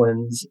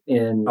disciplines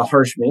in a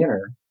harsh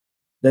manner,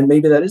 then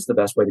maybe that is the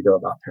best way to go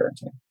about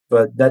parenting.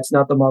 But that's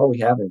not the model we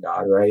have in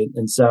God, right?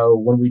 And so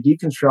when we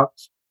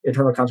deconstruct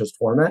eternal conscious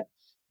torment,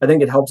 I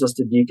think it helps us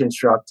to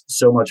deconstruct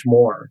so much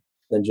more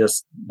than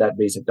just that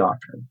basic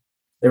doctrine.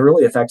 It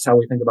really affects how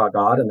we think about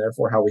God and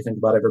therefore how we think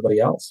about everybody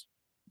else.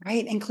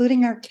 Right,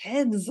 including our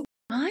kids.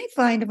 I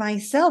find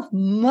myself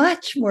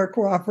much more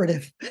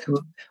cooperative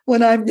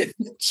when I'm given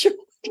the choice.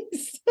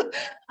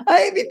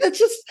 I mean, that's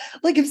just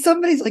like if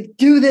somebody's like,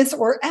 do this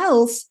or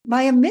else,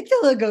 my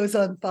amygdala goes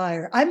on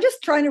fire. I'm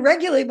just trying to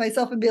regulate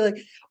myself and be like,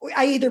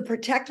 I either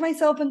protect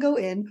myself and go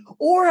in,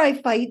 or I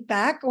fight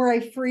back, or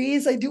I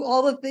freeze. I do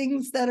all the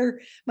things that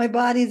are my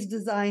body's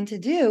designed to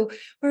do,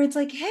 where it's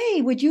like,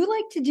 hey, would you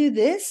like to do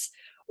this?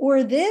 Or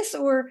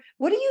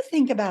what do you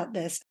think about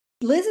this?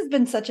 Liz has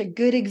been such a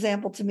good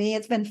example to me.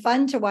 It's been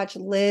fun to watch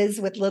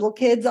Liz with little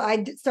kids.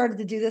 I started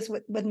to do this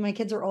when my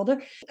kids are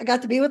older. I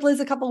got to be with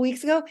Liz a couple of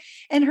weeks ago,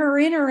 and her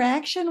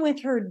interaction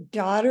with her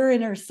daughter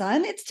and her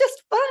son, it's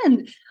just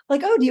fun.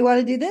 Like, oh, do you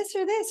want to do this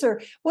or this? Or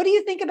what do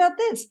you think about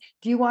this?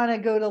 Do you want to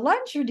go to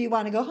lunch or do you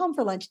want to go home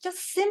for lunch?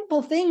 Just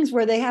simple things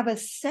where they have a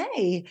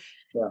say.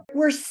 Yeah.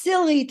 We're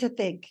silly to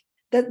think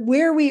that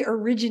where we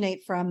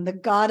originate from, the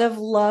God of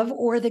love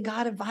or the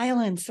God of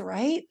violence,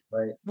 right?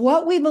 Right.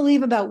 What we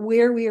believe about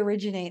where we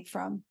originate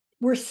from,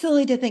 we're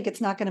silly to think it's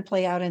not going to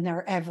play out in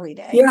our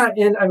everyday. Yeah,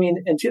 and I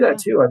mean, and to that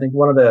too, I think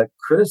one of the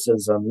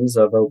criticisms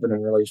of open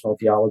and relational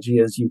theology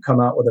is you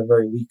come out with a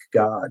very weak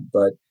God.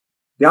 But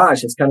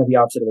gosh, it's kind of the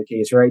opposite of the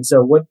case, right?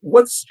 So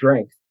what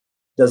strength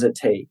does it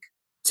take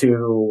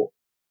to,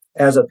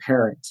 as a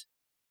parent,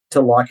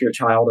 to lock your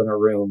child in a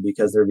room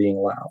because they're being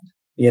loud?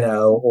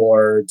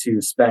 Or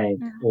to spank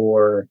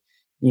or,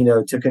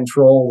 to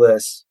control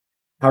this,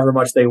 however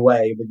much they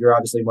weigh, but you're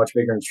obviously much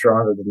bigger and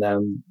stronger than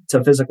them,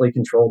 to physically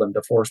control them,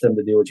 to force them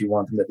to do what you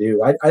want them to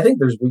do. I think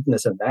there's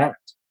weakness in that.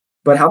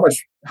 But how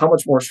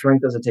much more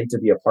strength does it take to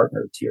be a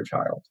partner to your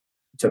child,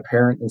 to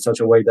parent in such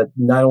a way that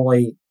not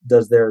only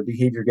does their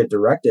behavior get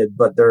directed,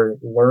 but they're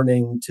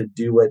learning to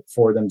do it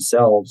for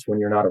themselves when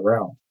you're not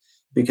around,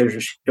 because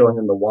you're showing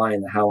them the why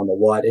and the how and the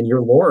what, and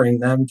you're luring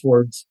them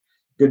towards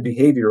good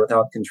behavior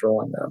without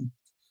controlling them.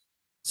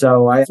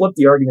 So I flip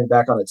the argument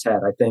back on its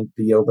head. I think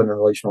the open and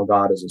relational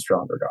God is a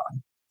stronger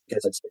God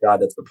because it's the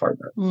God that's the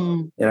partner.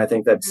 And I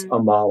think that's a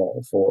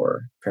model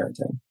for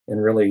parenting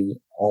and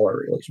really all our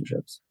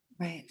relationships.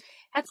 Right.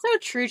 That's so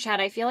true, Chad.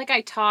 I feel like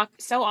I talk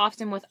so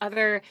often with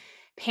other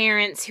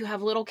parents who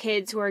have little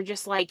kids who are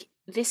just like,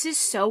 this is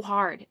so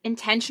hard.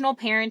 Intentional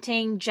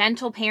parenting,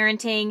 gentle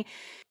parenting,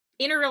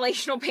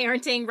 interrelational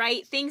parenting,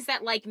 right? Things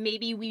that like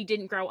maybe we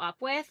didn't grow up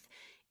with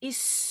is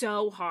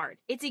so hard.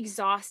 It's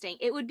exhausting.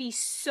 It would be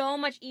so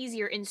much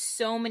easier in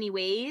so many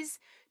ways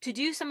to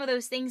do some of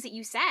those things that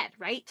you said,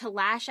 right? To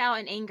lash out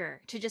in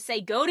anger, to just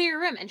say, go to your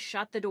room and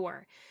shut the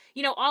door.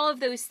 all of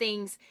those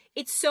things.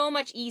 It's so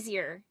much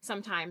easier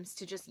sometimes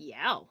to just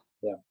yell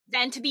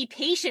than to be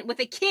patient with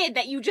a kid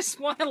that you just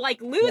want to like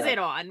lose it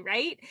on,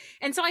 right?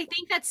 And so I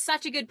think that's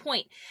such a good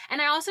point.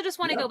 And I also just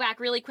want to go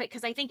back really quick,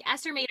 because I think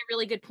Esther made a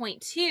really good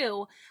point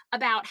too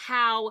about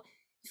how,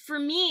 for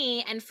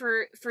me and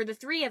for the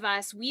three of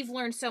us, we've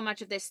learned so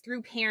much of this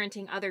through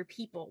parenting other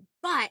people,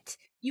 but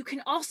you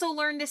can also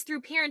learn this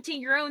through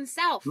parenting your own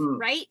self,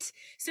 right?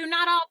 So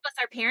not all of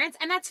us are parents,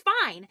 and that's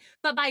fine.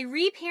 But by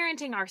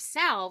reparenting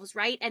ourselves,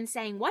 right, and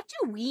saying, what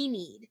do we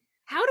need?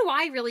 How do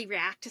I really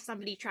react to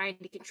somebody trying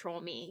to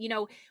control me?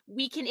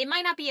 It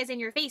might not be as in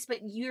your face, but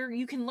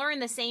you can learn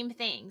the same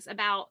things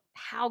about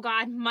how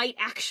God might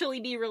actually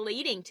be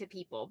relating to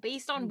people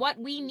based on what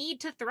we need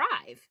to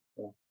thrive.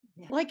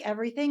 Like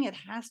everything, it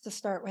has to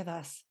start with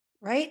us,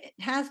 right?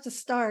 It has to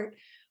start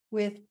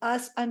with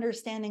us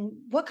understanding,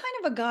 what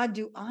kind of a God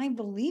do I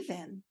believe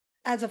in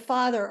as a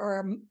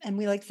father, and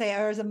we like to say,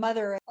 or as a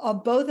mother,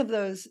 of both of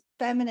those,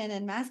 feminine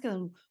and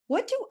masculine.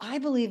 What do I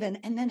believe in?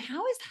 And then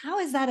how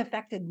has that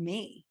affected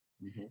me?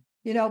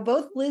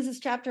 Both Liz's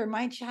chapter and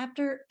my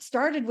chapter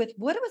started with,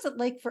 what was it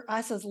like for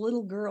us as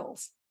little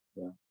girls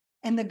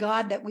and the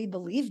God that we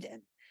believed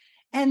in?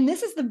 And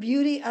this is the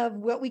beauty of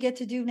what we get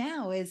to do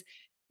now, is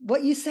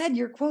what you said,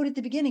 your quote at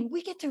the beginning.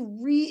 We get to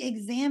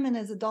re-examine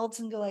as adults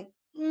and go like,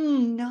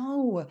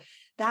 no,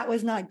 that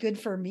was not good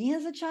for me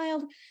as a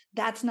child.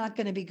 That's not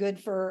going to be good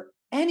for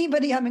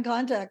anybody I'm in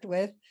contact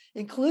with,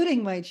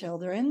 including my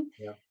children.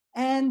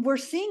 And we're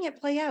seeing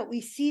it play out. We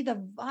see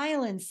the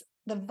violence,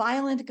 the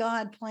violent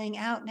God playing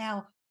out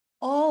now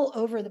all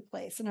over the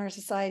place in our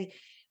society.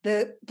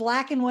 The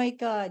black and white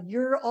God,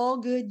 you're all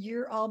good,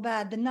 you're all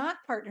bad. The not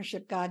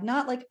partnership God,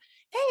 not like,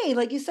 hey,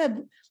 like you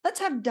said,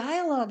 let's have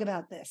dialogue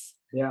about this.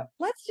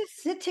 Let's just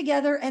sit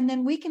together and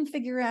then we can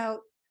figure out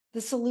the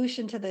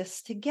solution to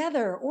this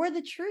together, or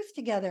the truth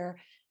together.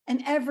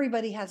 And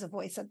everybody has a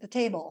voice at the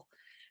table.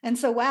 And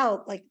so,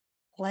 wow, like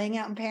playing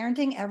out in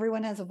parenting,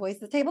 everyone has a voice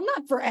at the table,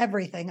 not for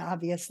everything,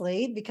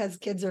 obviously, because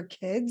kids are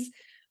kids,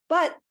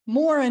 but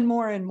more and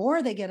more and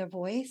more they get a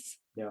voice.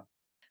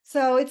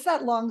 So it's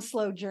that long,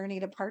 slow journey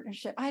to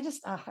partnership. I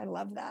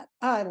love that.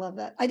 I love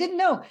that. I didn't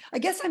know. I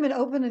guess I'm an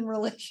open and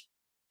religion.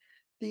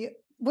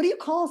 What do you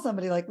call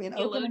somebody like me? An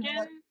open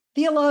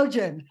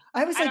theologian.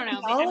 I was like, I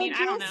don't know. theologist?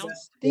 I don't know.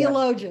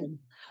 Theologian.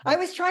 I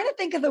was trying to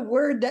think of the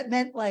word that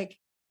meant like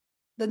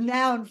the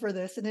noun for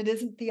this, and it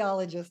isn't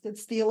theologist,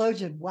 it's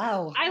theologian.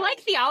 Wow. I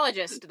like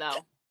theologist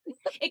though.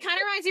 It kind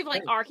of reminds me of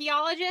like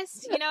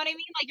archaeologist, you know what I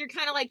mean? Like you're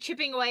kind of like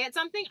chipping away at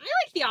something. I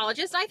like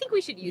theologist. I think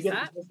we should use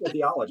that.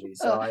 Theology.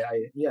 So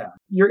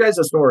your guys'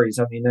 stories,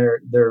 I mean,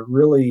 they're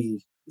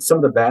really some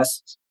of the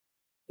best,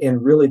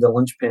 and really the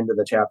linchpin to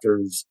the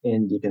chapters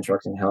in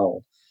Deconstructing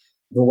Hell.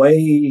 The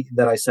way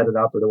that I set it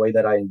up, or the way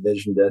that I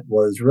envisioned it,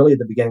 was really at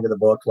the beginning of the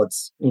book.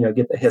 Let's,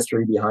 get the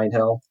history behind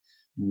hell.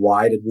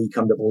 Why did we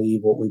come to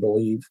believe what we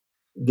believe?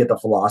 Get the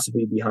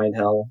philosophy behind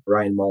hell.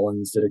 Ryan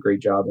Mullins did a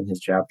great job in his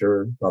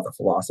chapter about the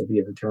philosophy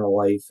of eternal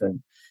life.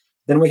 And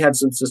then we had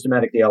some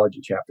systematic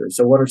theology chapters.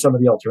 So what are some of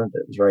the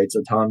alternatives, right?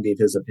 So Tom gave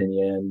his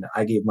opinion.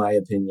 I gave my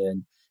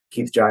opinion.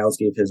 Keith Giles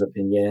gave his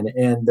opinion.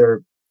 And there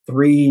are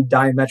three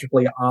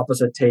diametrically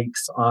opposite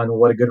takes on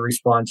what a good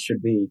response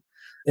should be.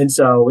 And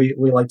so we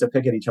like to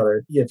pick at each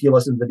other. If you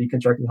listen to the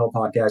Deconstructing Hell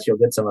podcast, you'll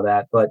get some of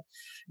that. But,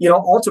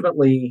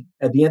 ultimately,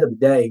 at the end of the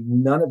day,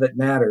 none of it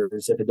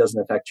matters if it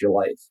doesn't affect your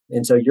life.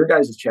 And so your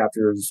guys'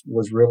 chapters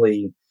was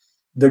really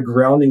the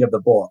grounding of the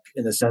book,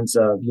 in the sense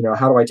of,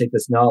 how do I take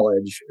this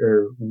knowledge,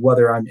 or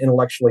whether I'm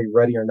intellectually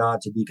ready or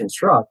not to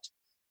deconstruct,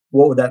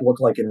 what would that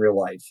look like in real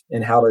life?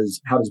 And how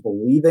does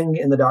believing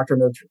in the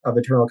doctrine of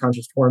eternal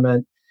conscious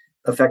torment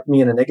affect me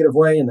in a negative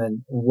way? And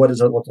then what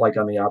does it look like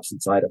on the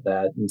opposite side of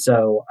that? And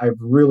so I've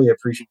really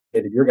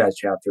appreciated your guys'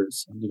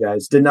 chapters. You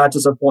guys did not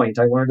disappoint.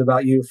 I learned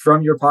about you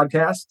from your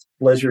podcast.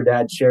 Liz, your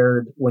dad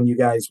shared when you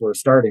guys were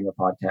starting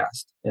a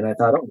podcast. And I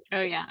thought,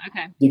 oh yeah,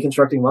 okay.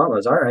 Deconstructing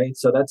Mamas. All right.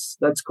 So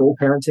that's cool.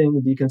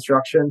 Parenting,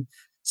 deconstruction.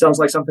 Sounds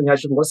like something I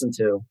should listen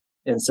to.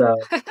 And so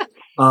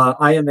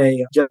I am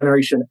a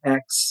Generation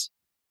X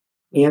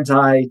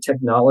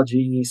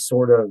anti-technology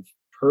sort of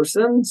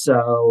person.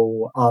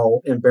 So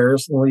I'll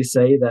embarrassingly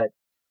say that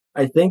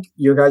I think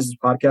your guys'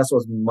 podcast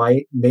was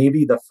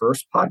maybe the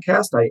first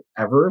podcast I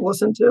ever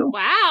listened to.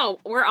 Wow,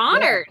 we're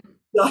honored.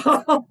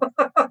 Yeah.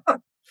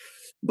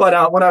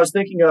 But when I was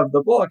thinking of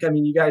the book, I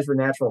mean, you guys were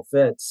natural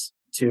fits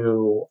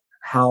to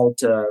how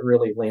to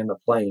really land the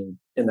plane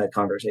in that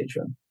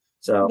conversation.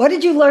 So what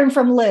did you learn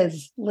from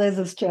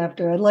Liz's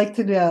chapter? I'd like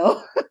to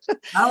know.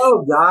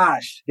 Oh,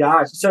 gosh.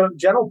 So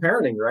general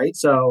parenting, right?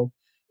 So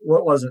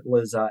what was it,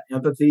 Liz?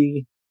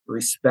 Empathy,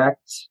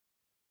 respect,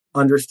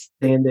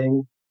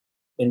 understanding,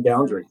 and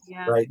boundaries,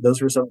 right?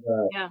 Those were some of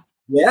the...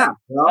 Yeah.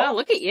 Well,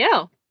 look at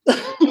you.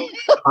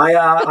 I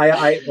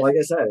like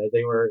I said,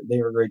 they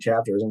were great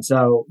chapters. And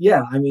so,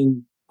 I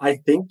mean, I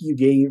think you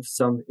gave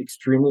some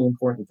extremely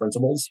important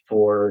principles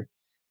for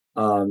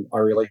our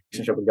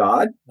relationship with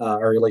God,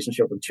 our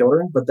relationship with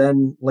children, but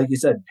then, like you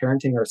said,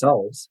 parenting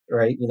ourselves,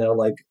 right?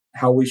 Like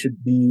how we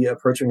should be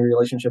approaching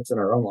relationships in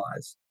our own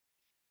lives.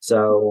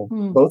 So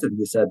Hmm. both of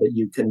you said that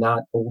you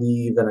cannot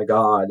believe in a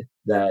God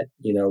that,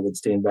 would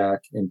stand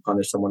back and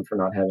punish someone for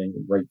not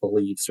having right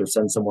beliefs or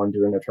send someone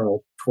to an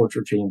eternal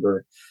torture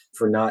chamber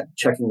for not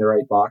checking the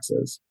right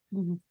boxes.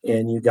 Mhm.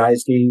 And you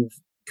guys gave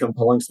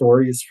compelling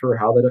stories for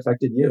how that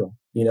affected you.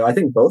 I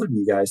think both of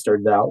you guys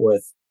started out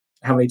with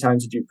how many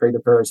times did you pray the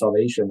prayer of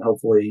salvation?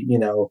 Hopefully,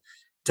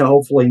 to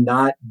hopefully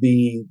not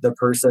be the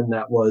person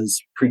that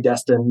was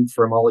predestined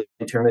from all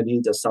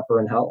eternity to suffer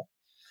in hell.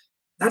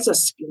 That's a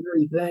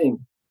scary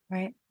thing.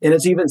 Right. And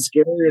it's even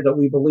scarier that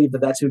we believe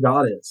that that's who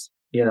God is.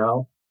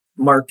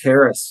 Mark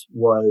Harris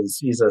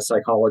he's a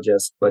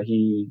psychologist, but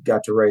he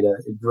got to write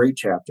a great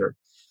chapter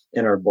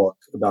in our book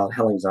about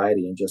hell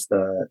anxiety and just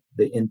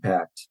the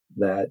impact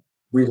that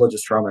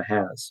religious trauma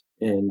has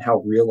and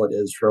how real it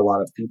is for a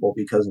lot of people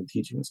because of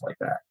teachings like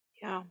that.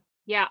 Yeah.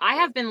 Yeah, I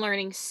have been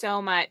learning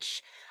so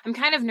much. I'm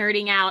kind of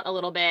nerding out a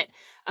little bit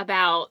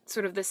about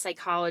sort of the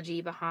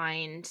psychology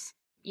behind,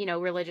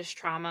 religious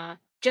trauma,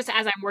 just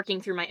as I'm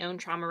working through my own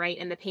trauma, right?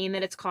 And the pain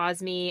that it's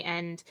caused me.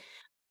 And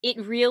it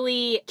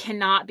really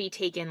cannot be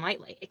taken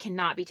lightly. It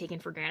cannot be taken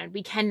for granted.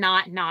 We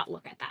cannot not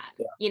look at that.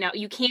 Yeah.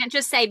 You can't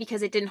just say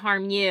because it didn't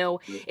harm you,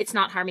 it's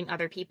not harming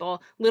other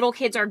people. Little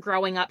kids are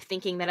growing up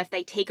thinking that if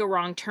they take a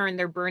wrong turn,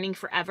 they're burning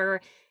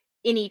forever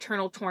in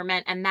eternal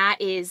torment. And that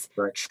is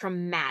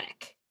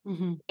traumatic.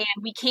 Mm-hmm. And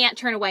we can't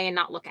turn away and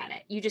not look at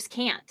it. You just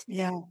can't.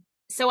 Yeah.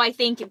 So I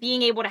think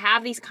being able to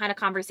have these kind of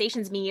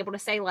conversations, being able to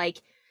say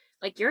like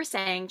you're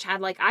saying,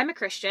 Chad, like I'm a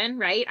Christian,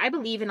 right? I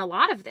believe in a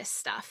lot of this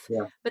stuff.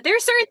 Yeah. But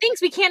there's certain things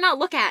we cannot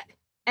look at.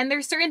 And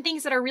there's certain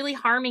things that are really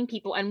harming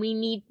people, and we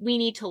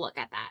need to look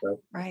at that.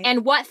 Right.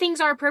 And what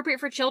things are appropriate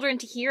for children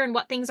to hear and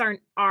what things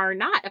are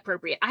not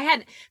appropriate. I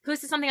had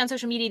posted something on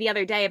social media the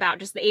other day about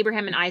just the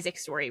Abraham and Isaac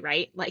story,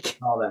 right? Like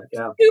all that,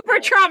 yeah. Super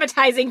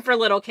traumatizing for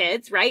little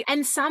kids, right?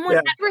 And someone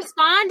Yeah. had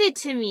responded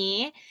to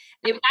me.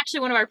 It was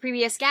actually one of our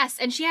previous guests,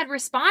 and she had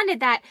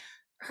responded that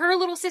her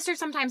little sister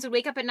sometimes would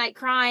wake up at night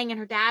crying, and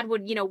her dad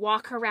would,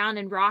 walk her around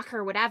and rock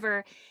her,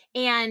 whatever.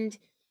 And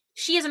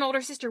she, as an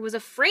older sister, was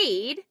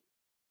afraid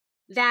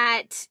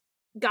that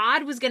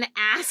God was going to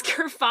ask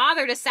her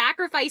father to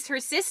sacrifice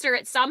her sister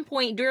at some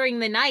point during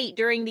the night,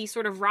 during these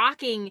sort of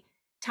rocking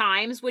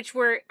times, which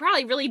were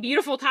probably really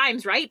beautiful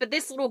times, right? But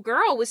this little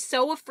girl was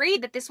so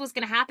afraid that this was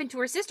going to happen to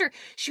her sister.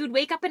 She would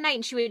wake up at night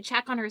and she would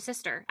check on her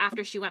sister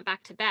after she went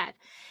back to bed.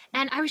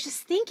 And I was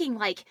just thinking,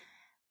 like,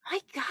 my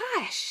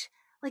gosh,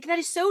 like that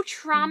is so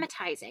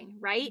traumatizing,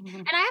 right? Mm-hmm.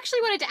 And I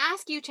actually wanted to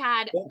ask you,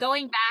 Chad,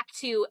 going back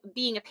to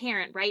being a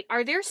parent, right?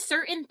 Are there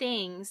certain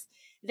things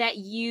that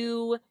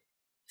you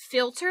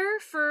filter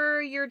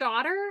for your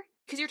daughter?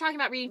 Because you're talking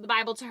about reading the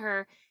Bible to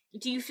her.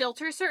 Do you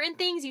filter certain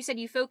things? You said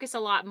you focus a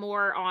lot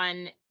more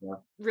on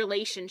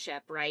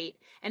relationship, right?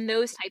 And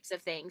those types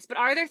of things. But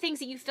are there things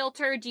that you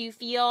filter? Do you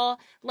feel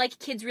like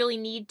kids really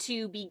need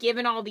to be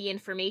given all the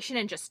information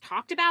and just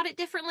talked about it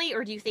differently?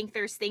 Or do you think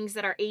there's things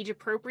that are age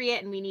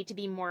appropriate and we need to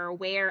be more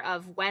aware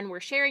of when we're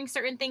sharing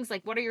certain things?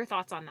 Like, what are your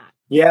thoughts on that?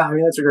 Yeah, I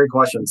mean, that's a great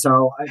question.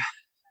 So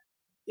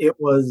it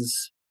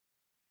was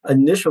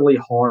initially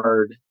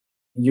hard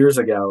years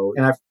ago,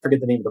 and I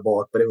forget the name of the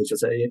book, but it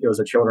was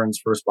a children's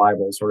first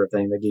Bible sort of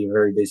thing that gave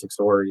very basic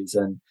stories.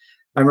 And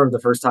I remember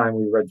the first time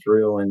we read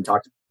through and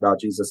talked about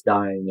Jesus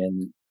dying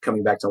and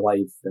coming back to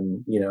life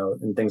and,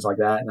 and things like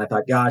that. And I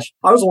thought, gosh,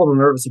 I was a little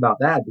nervous about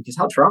that because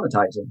how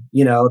traumatizing,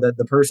 that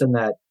the person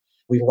that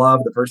we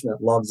love, the person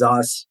that loves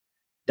us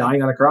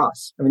dying on a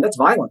cross. I mean, that's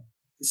violent.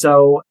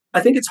 So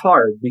I think it's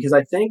hard because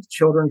I think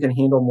children can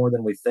handle more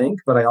than we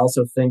think, but I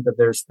also think that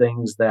there's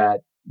things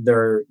that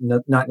they're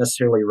not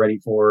necessarily ready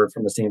for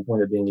from the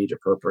standpoint of being age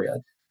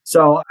appropriate.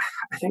 So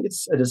I think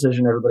it's a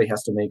decision everybody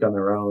has to make on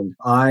their own.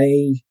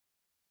 I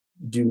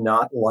do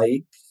not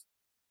like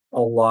a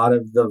lot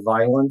of the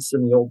violence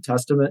in the Old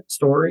Testament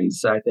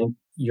stories. I think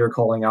you're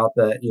calling out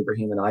the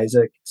Abraham and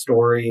Isaac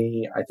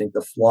story. I think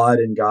the flood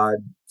and God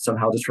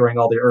somehow destroying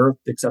all the earth,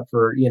 except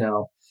for,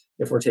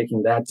 if we're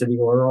taking that to be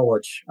literal,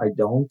 which I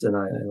don't, and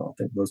I don't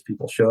think most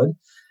people should,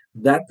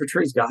 that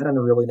portrays God in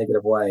a really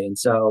negative way. And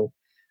so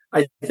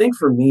I think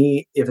for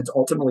me, if it's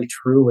ultimately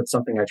true, it's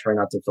something I try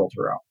not to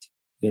filter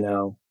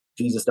out.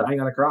 Jesus dying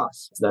on a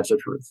cross, that's the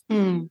truth.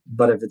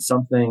 But if it's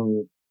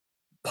something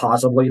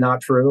possibly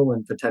not true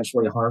and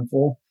potentially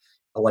harmful,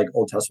 like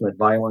Old Testament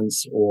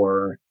violence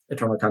or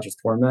eternal conscious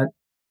torment,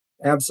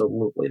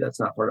 absolutely, that's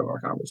not part of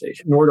our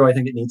conversation. Nor do I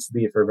think it needs to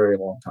be for a very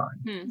long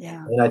time.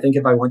 Yeah. And I think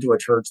if I went to a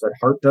church that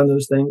harped on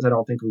those things, I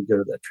don't think we'd go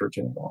to that church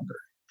any longer.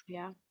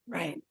 Yeah.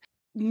 Right.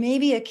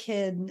 Maybe a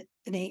kid,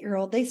 an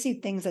 8-year-old, they see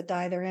things that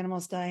die, their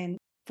animals die. And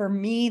for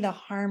me, the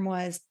harm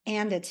was,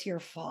 and it's your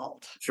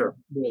fault. Sure.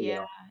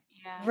 Yeah.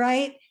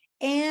 Right.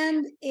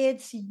 And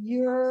it's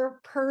your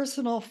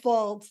personal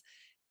fault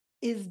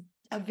is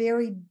a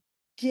very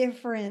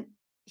different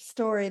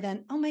story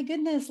than, oh my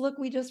goodness, look,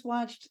 we just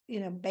watched,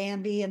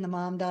 Bambi and the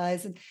mom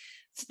dies and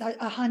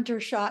a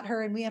hunter shot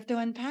her and we have to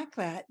unpack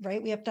that,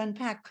 right? We have to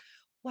unpack,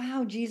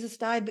 wow, Jesus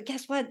died, but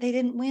guess what? They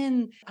didn't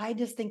win. I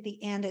just think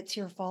and it's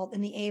your fault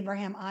and the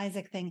Abraham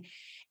Isaac thing.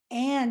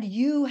 And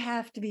you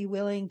have to be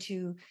willing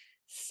to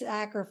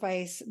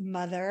sacrifice,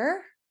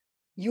 mother,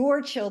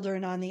 your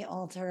children on the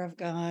altar of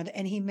God,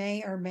 and he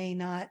may or may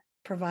not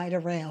provide a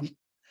ram.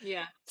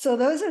 Yeah. So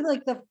those are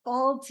like the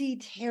faulty,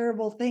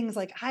 terrible things.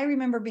 Like I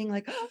remember being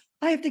like, oh,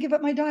 I have to give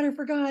up my daughter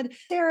for God.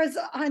 Sarah's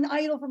an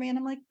idol for me. And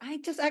I'm like, I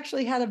just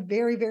actually had a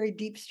very, very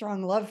deep,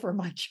 strong love for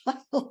my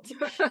child.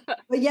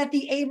 But yet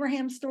the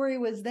Abraham story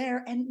was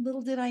there. And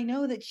little did I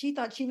know that she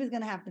thought she was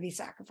going to have to be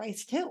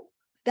sacrificed too.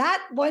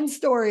 That one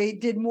story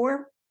did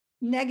more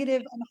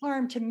negative and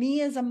harm to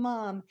me as a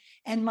mom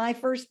and my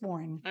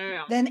firstborn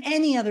than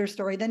any other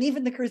story, than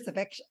even the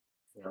crucifixion.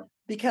 Yeah.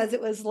 Because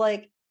it was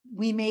like,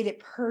 we made it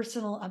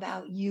personal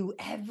about you.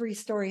 Every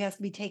story has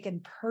to be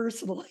taken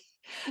personally.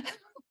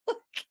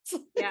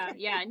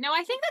 Yeah. No,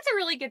 I think that's a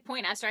really good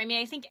point, Esther. I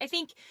mean, I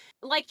think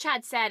like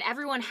Chad said,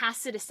 everyone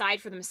has to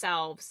decide for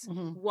themselves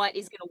what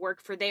is going to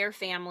work for their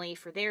family,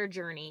 for their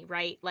journey,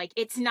 right? Like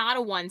it's not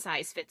a one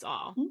size fits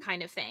all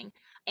kind of thing.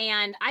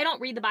 And I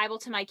don't read the Bible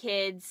to my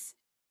kids,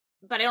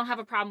 but I don't have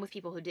a problem with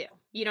people who do.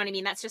 You know what I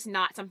mean? That's just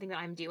not something that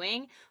I'm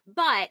doing.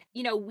 But,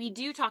 you know, we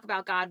do talk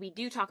about God. We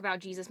do talk about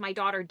Jesus. My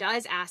daughter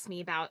does ask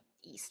me about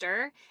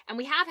Easter. And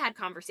we have had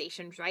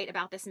conversations, right,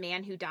 about this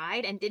man who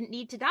died and didn't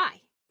need to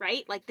die.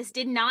 Right? Like this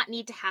did not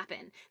need to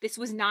happen. This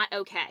was not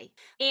okay.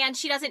 And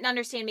she doesn't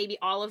understand maybe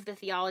all of the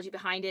theology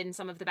behind it and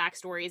some of the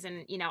backstories.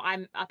 And, you know,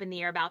 I'm up in the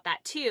air about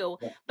that too.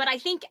 Yeah. But I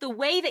think the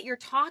way that you're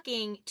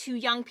talking to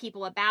young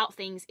people about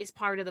things is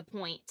part of the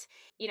point.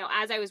 You know,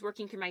 as I was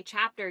working through my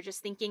chapter,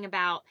 just thinking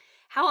about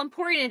how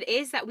important it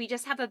is that we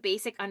just have a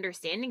basic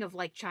understanding of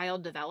like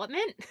child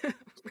development,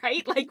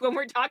 right? Like when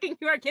we're talking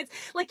to our kids,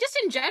 like just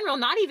in general,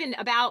 not even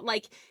about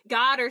like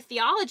God or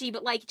theology,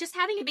 but like just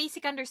having a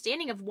basic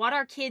understanding of what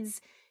our kids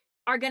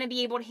are going to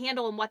be able to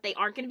handle and what they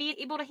aren't going to be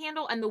able to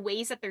handle and the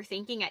ways that they're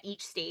thinking at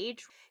each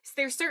stage. So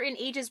there's certain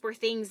ages where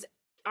things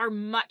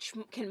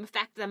can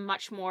affect them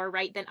much more,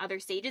 right, than other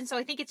stages. So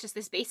I think it's just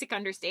this basic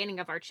understanding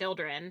of our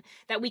children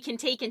that we can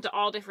take into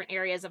all different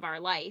areas of our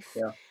life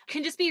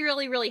can just be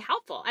really, really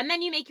helpful. And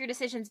then you make your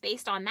decisions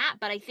based on that.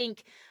 But I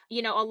think,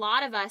 you know, a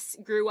lot of us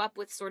grew up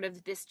with sort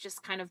of this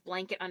just kind of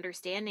blanket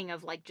understanding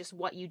of like just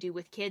what you do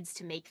with kids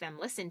to make them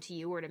listen to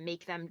you or to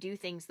make them do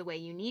things the way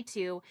you need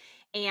to.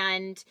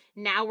 And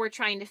now we're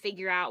trying to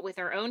figure out with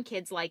our own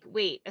kids, like,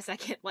 wait a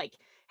second, like,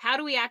 how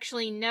do we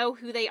actually know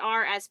who they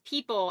are as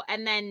people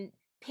and then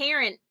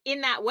parent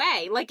in that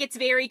way? Like it's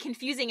very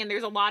confusing and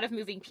there's a lot of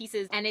moving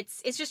pieces and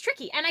it's just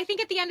tricky. And I think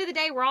at the end of the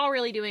day, we're all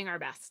really doing our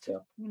best. Yeah.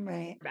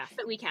 Right. Best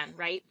that we can,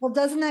 right? Well,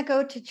 doesn't that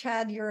go to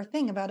Chad, your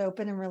thing about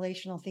open and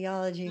relational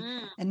theology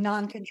and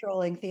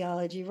non-controlling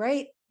theology,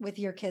 right? With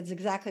your kids,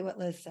 exactly what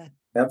Liz said.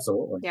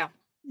 Absolutely. Yeah.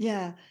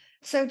 Yeah.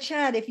 So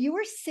Chad, if you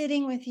were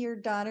sitting with your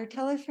daughter,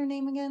 tell us her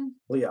name again.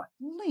 Leah.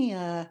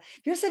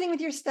 If you're sitting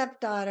with your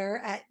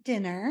stepdaughter at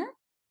dinner,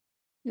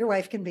 your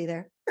wife can be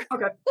there.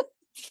 Okay.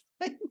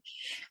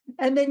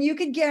 And then you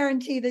could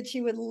guarantee that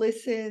she would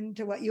listen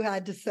to what you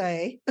had to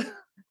say.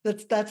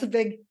 That's a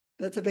big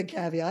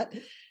caveat.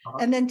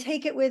 And then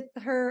take it with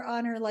her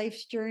on her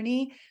life's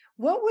journey.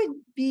 What would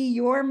be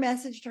your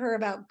message to her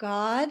about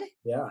God,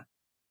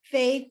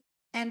 faith,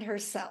 and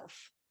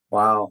herself?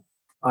 Wow.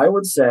 I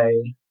would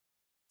say,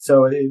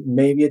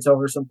 maybe it's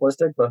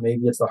oversimplistic, but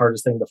maybe it's the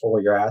hardest thing to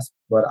fully grasp.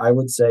 But I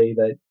would say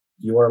that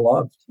you are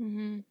loved.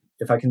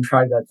 If I can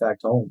drive that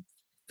fact home.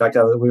 In fact,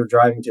 we were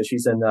driving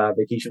she's in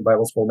Vacation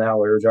Bible School now.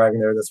 We were driving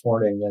there this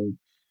morning and,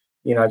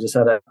 you know, I just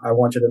said, I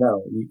want you to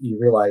know, you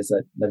realize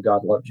that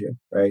God loved you,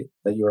 right?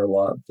 That you are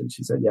loved. And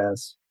she said,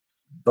 yes.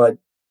 But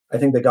I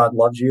think that God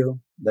loves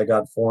you, that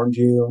God formed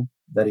you,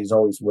 that he's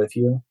always with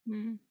you.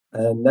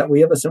 And that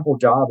we have a simple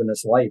job in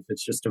this life.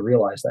 It's just to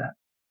realize that.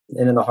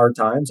 And in the hard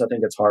times, I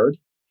think it's hard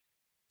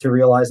to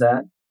realize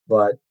that,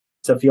 but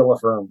to feel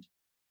affirmed.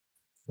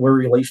 We're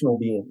relational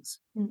beings.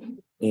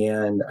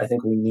 And I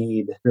think we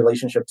need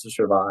relationships to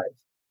survive.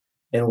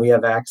 And we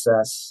have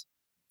access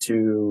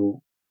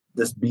to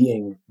this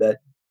being that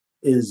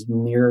is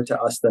nearer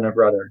to us than a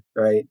brother,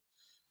 right?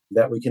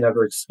 That we can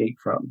never escape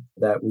from,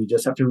 that we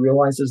just have to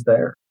realize is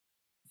there.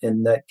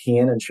 And that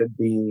can and should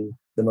be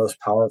the most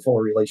powerful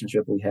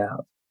relationship we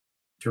have.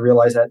 To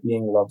realize that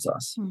being loves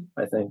us,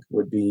 I think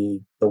would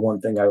be the one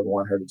thing I would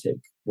want her to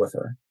take with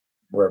her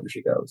wherever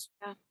she goes.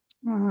 Yeah.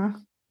 I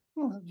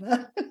love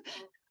that.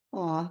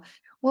 Aw.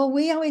 Well,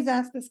 we always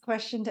ask this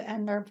question to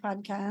end our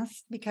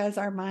podcast because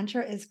our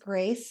mantra is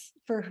grace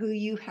for who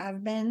you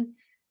have been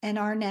and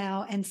are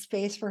now, and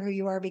space for who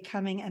you are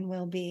becoming and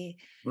will be.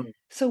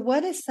 So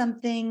what is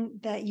something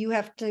that you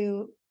have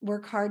to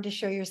work hard to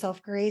show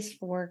yourself grace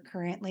for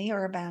currently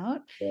or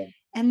about?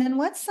 And then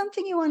what's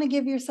something you want to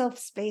give yourself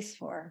space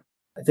for?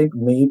 I think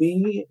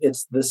maybe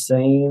it's the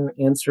same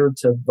answer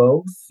to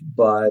both,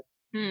 but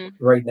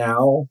right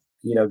now,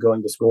 you know,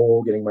 going to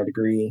school, getting my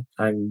degree,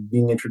 I'm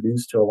being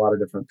introduced to a lot of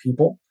different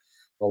people,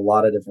 a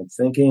lot of different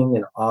thinking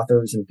and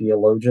authors and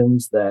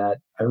theologians that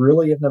I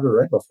really have never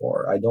read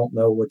before. I don't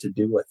know what to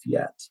do with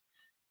yet,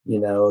 you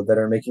know, that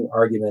are making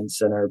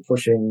arguments and are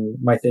pushing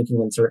my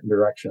thinking in certain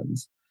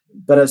directions.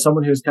 But as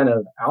someone who's kind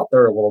of out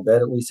there a little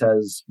bit, at least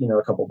has,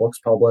 a couple books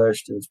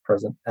published, is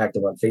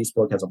active on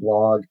Facebook, has a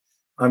blog,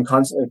 I'm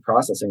constantly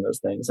processing those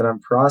things, and I'm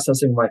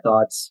processing my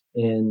thoughts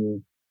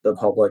in the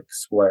public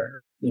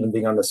square, even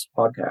being on this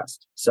podcast.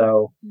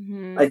 So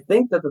I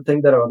think that the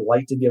thing that I would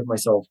like to give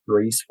myself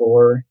grace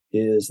for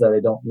is that I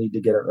don't need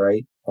to get it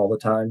right all the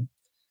time.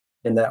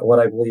 And that what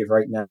I believe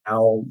right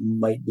now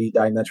might be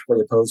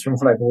diametrically opposed from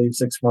what I believe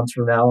 6 months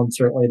from now. And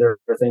certainly there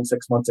are things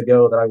 6 months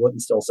ago that I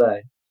wouldn't still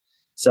say.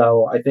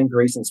 So I think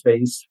grace and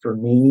space for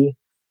me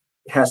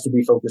has to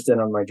be focused in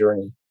on my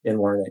journey in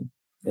learning.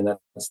 And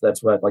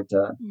that's what I'd like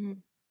to,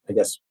 I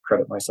guess,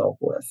 credit myself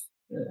with.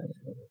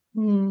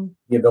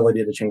 The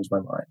ability to change my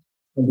mind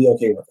and be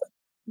okay with it.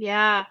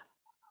 Yeah.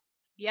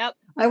 Yep.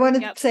 I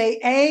want to say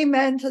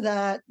amen to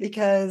that,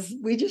 because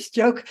we just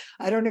joke.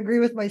 I don't agree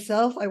with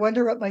myself. I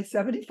wonder what my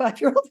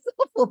 75-year-old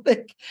self will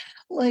think.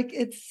 Like,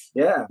 it's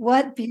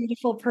what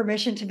beautiful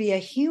permission to be a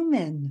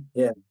human.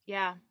 Yeah.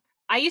 Yeah.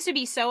 I used to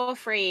be so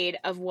afraid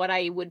of what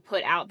I would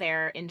put out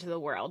there into the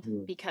world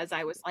because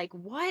I was like,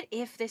 what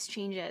if this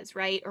changes,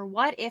 right? Or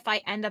what if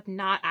I end up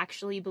not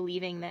actually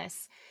believing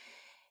this?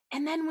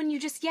 And then when you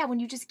just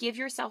give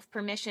yourself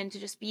permission to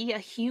just be a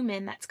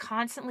human that's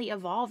constantly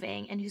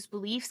evolving and whose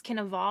beliefs can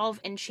evolve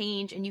and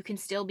change and you can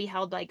still be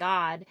held by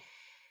God,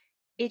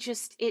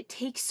 it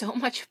takes so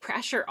much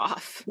pressure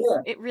off.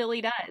 Yeah. It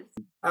really does.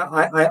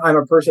 I'm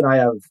a person, I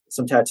have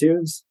some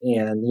tattoos,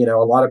 and, a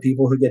lot of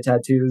people who get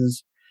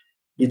tattoos,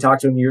 you talk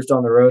to them years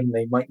down the road and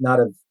they might not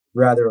have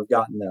rather have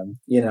gotten them,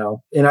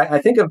 and I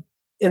think of,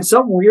 in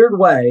some weird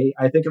way,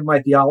 I think of my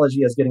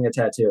theology as getting a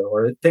tattoo,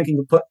 or thinking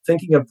of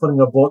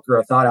putting a book or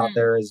a thought out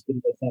there as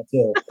getting a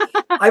tattoo.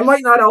 I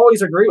might not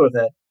always agree with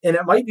it, and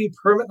it might be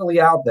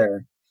permanently out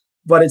there,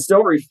 but it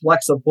still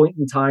reflects a point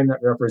in time that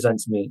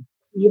represents me,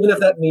 even if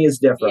that me is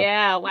different.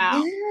 Yeah,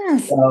 wow.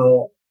 Yes.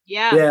 So,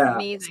 yeah,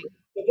 amazing.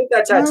 So get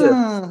that tattoo.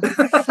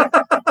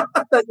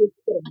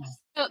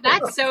 Oh,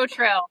 that's so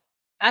true.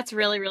 That's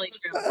really, really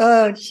true.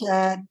 Oh,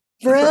 Chad.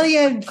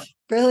 Brilliant.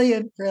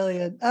 Brilliant.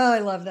 Brilliant. Oh, I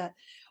love that.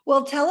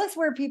 Well, tell us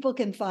where people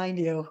can find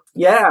you.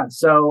 Yeah.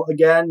 So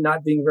again,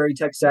 not being very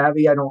tech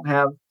savvy, I don't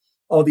have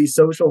all these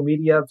social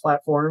media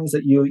platforms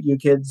that you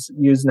kids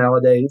use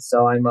nowadays.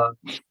 So I'm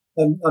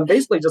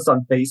basically just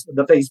on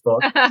the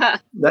Facebook.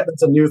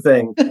 That's a new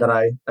thing that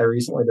I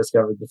recently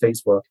discovered, the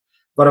Facebook.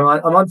 But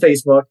I'm on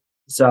Facebook,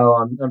 so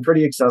I'm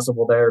pretty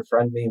accessible there.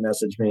 Friend me,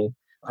 message me.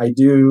 I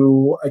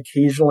do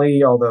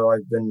occasionally, although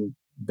I've been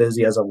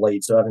busy as of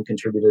late, so I haven't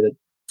contributed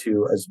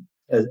to as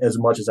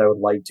much as I would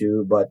like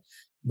to, but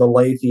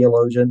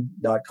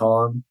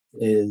thelaytheologian.com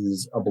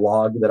is a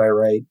blog that I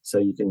write, so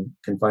you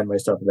can find my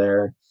stuff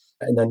there.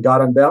 And then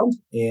God Unbound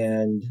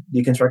and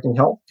Deconstructing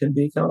Health can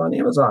be found on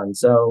Amazon.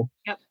 So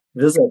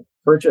visit,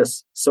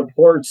 purchase,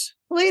 support.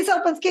 Please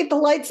help us keep the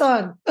lights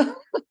on.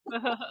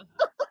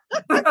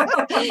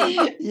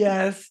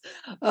 Yes.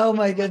 Oh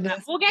my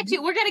goodness. We're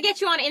going to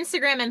get you on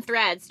Instagram and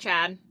Threads,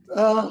 Chad.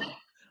 Oh,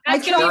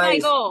 that's going to be my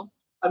goal.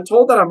 I'm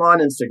told that I'm on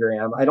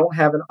Instagram. I don't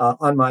have it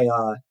on my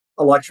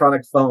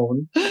electronic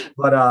phone,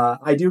 but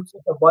I do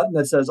click a button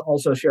that says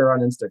also share on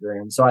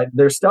Instagram. So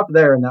there's stuff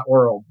there in that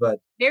world. But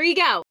there you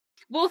go.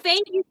 Well,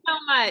 thank you so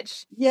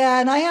much.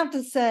 Yeah, and I have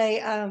to say,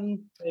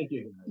 thank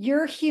you.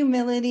 Your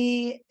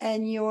humility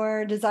and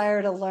your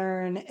desire to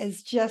learn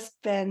has just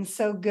been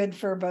so good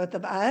for both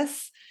of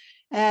us.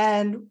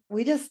 And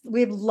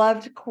we've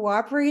loved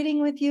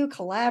cooperating with you,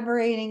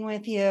 collaborating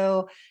with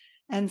you.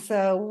 And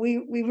so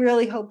we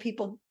really hope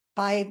people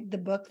buy the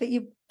book that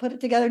you put it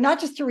together, not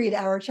just to read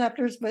our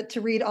chapters, but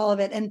to read all of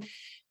it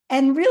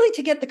and really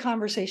to get the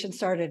conversation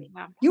started.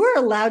 Wow. You are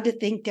allowed to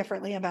think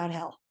differently about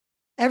hell.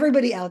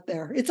 Everybody out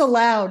there, it's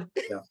allowed.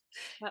 Yeah.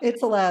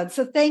 It's allowed.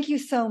 So thank you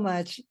so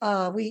much.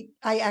 I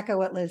echo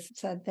what Liz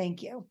said.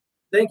 Thank you.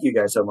 Thank you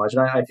guys so much.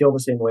 And I feel the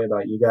same way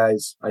about you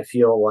guys. I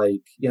feel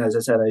like, as I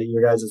said,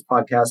 your guys'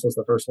 podcast was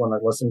the first one I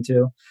listened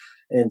to.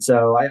 And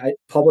so I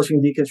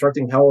publishing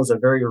Deconstructing Hell is a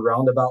very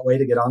roundabout way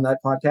to get on that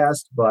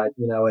podcast, but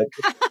it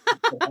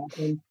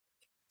happened.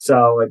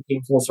 So it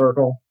came full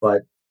circle,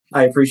 but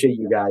I appreciate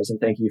you guys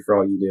and thank you for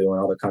all you do and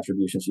all the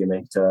contributions you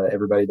make to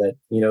everybody that,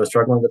 is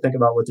struggling to think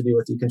about what to do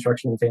with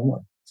deconstruction and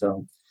family.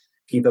 So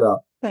keep it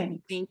up.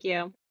 Thanks. Thank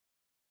you.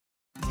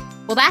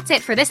 Well, that's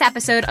it for this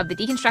episode of the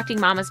Deconstructing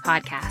Mamas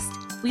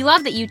podcast. We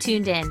love that you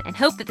tuned in and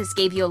hope that this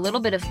gave you a little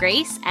bit of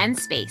grace and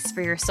space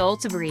for your soul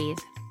to breathe.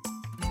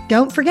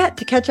 Don't forget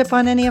to catch up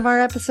on any of our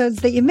episodes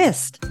that you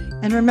missed.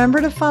 And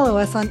remember to follow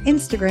us on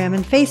Instagram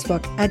and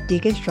Facebook at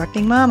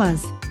Deconstructing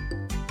Mamas.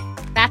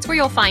 That's where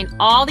you'll find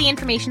all the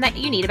information that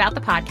you need about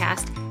the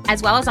podcast,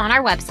 as well as on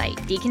our website,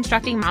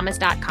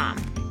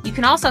 deconstructingmamas.com. You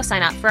can also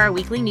sign up for our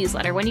weekly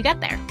newsletter when you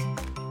get there.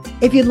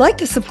 If you'd like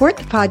to support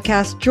the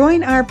podcast,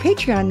 join our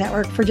Patreon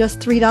network for just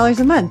 $3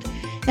 a month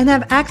and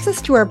have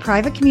access to our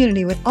private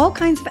community with all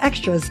kinds of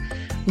extras.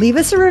 Leave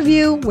us a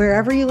review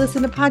wherever you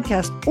listen to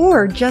podcasts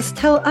or just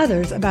tell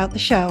others about the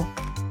show.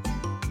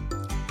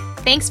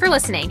 Thanks for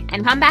listening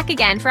and come back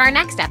again for our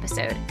next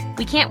episode.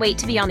 We can't wait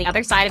to be on the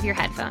other side of your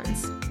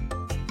headphones.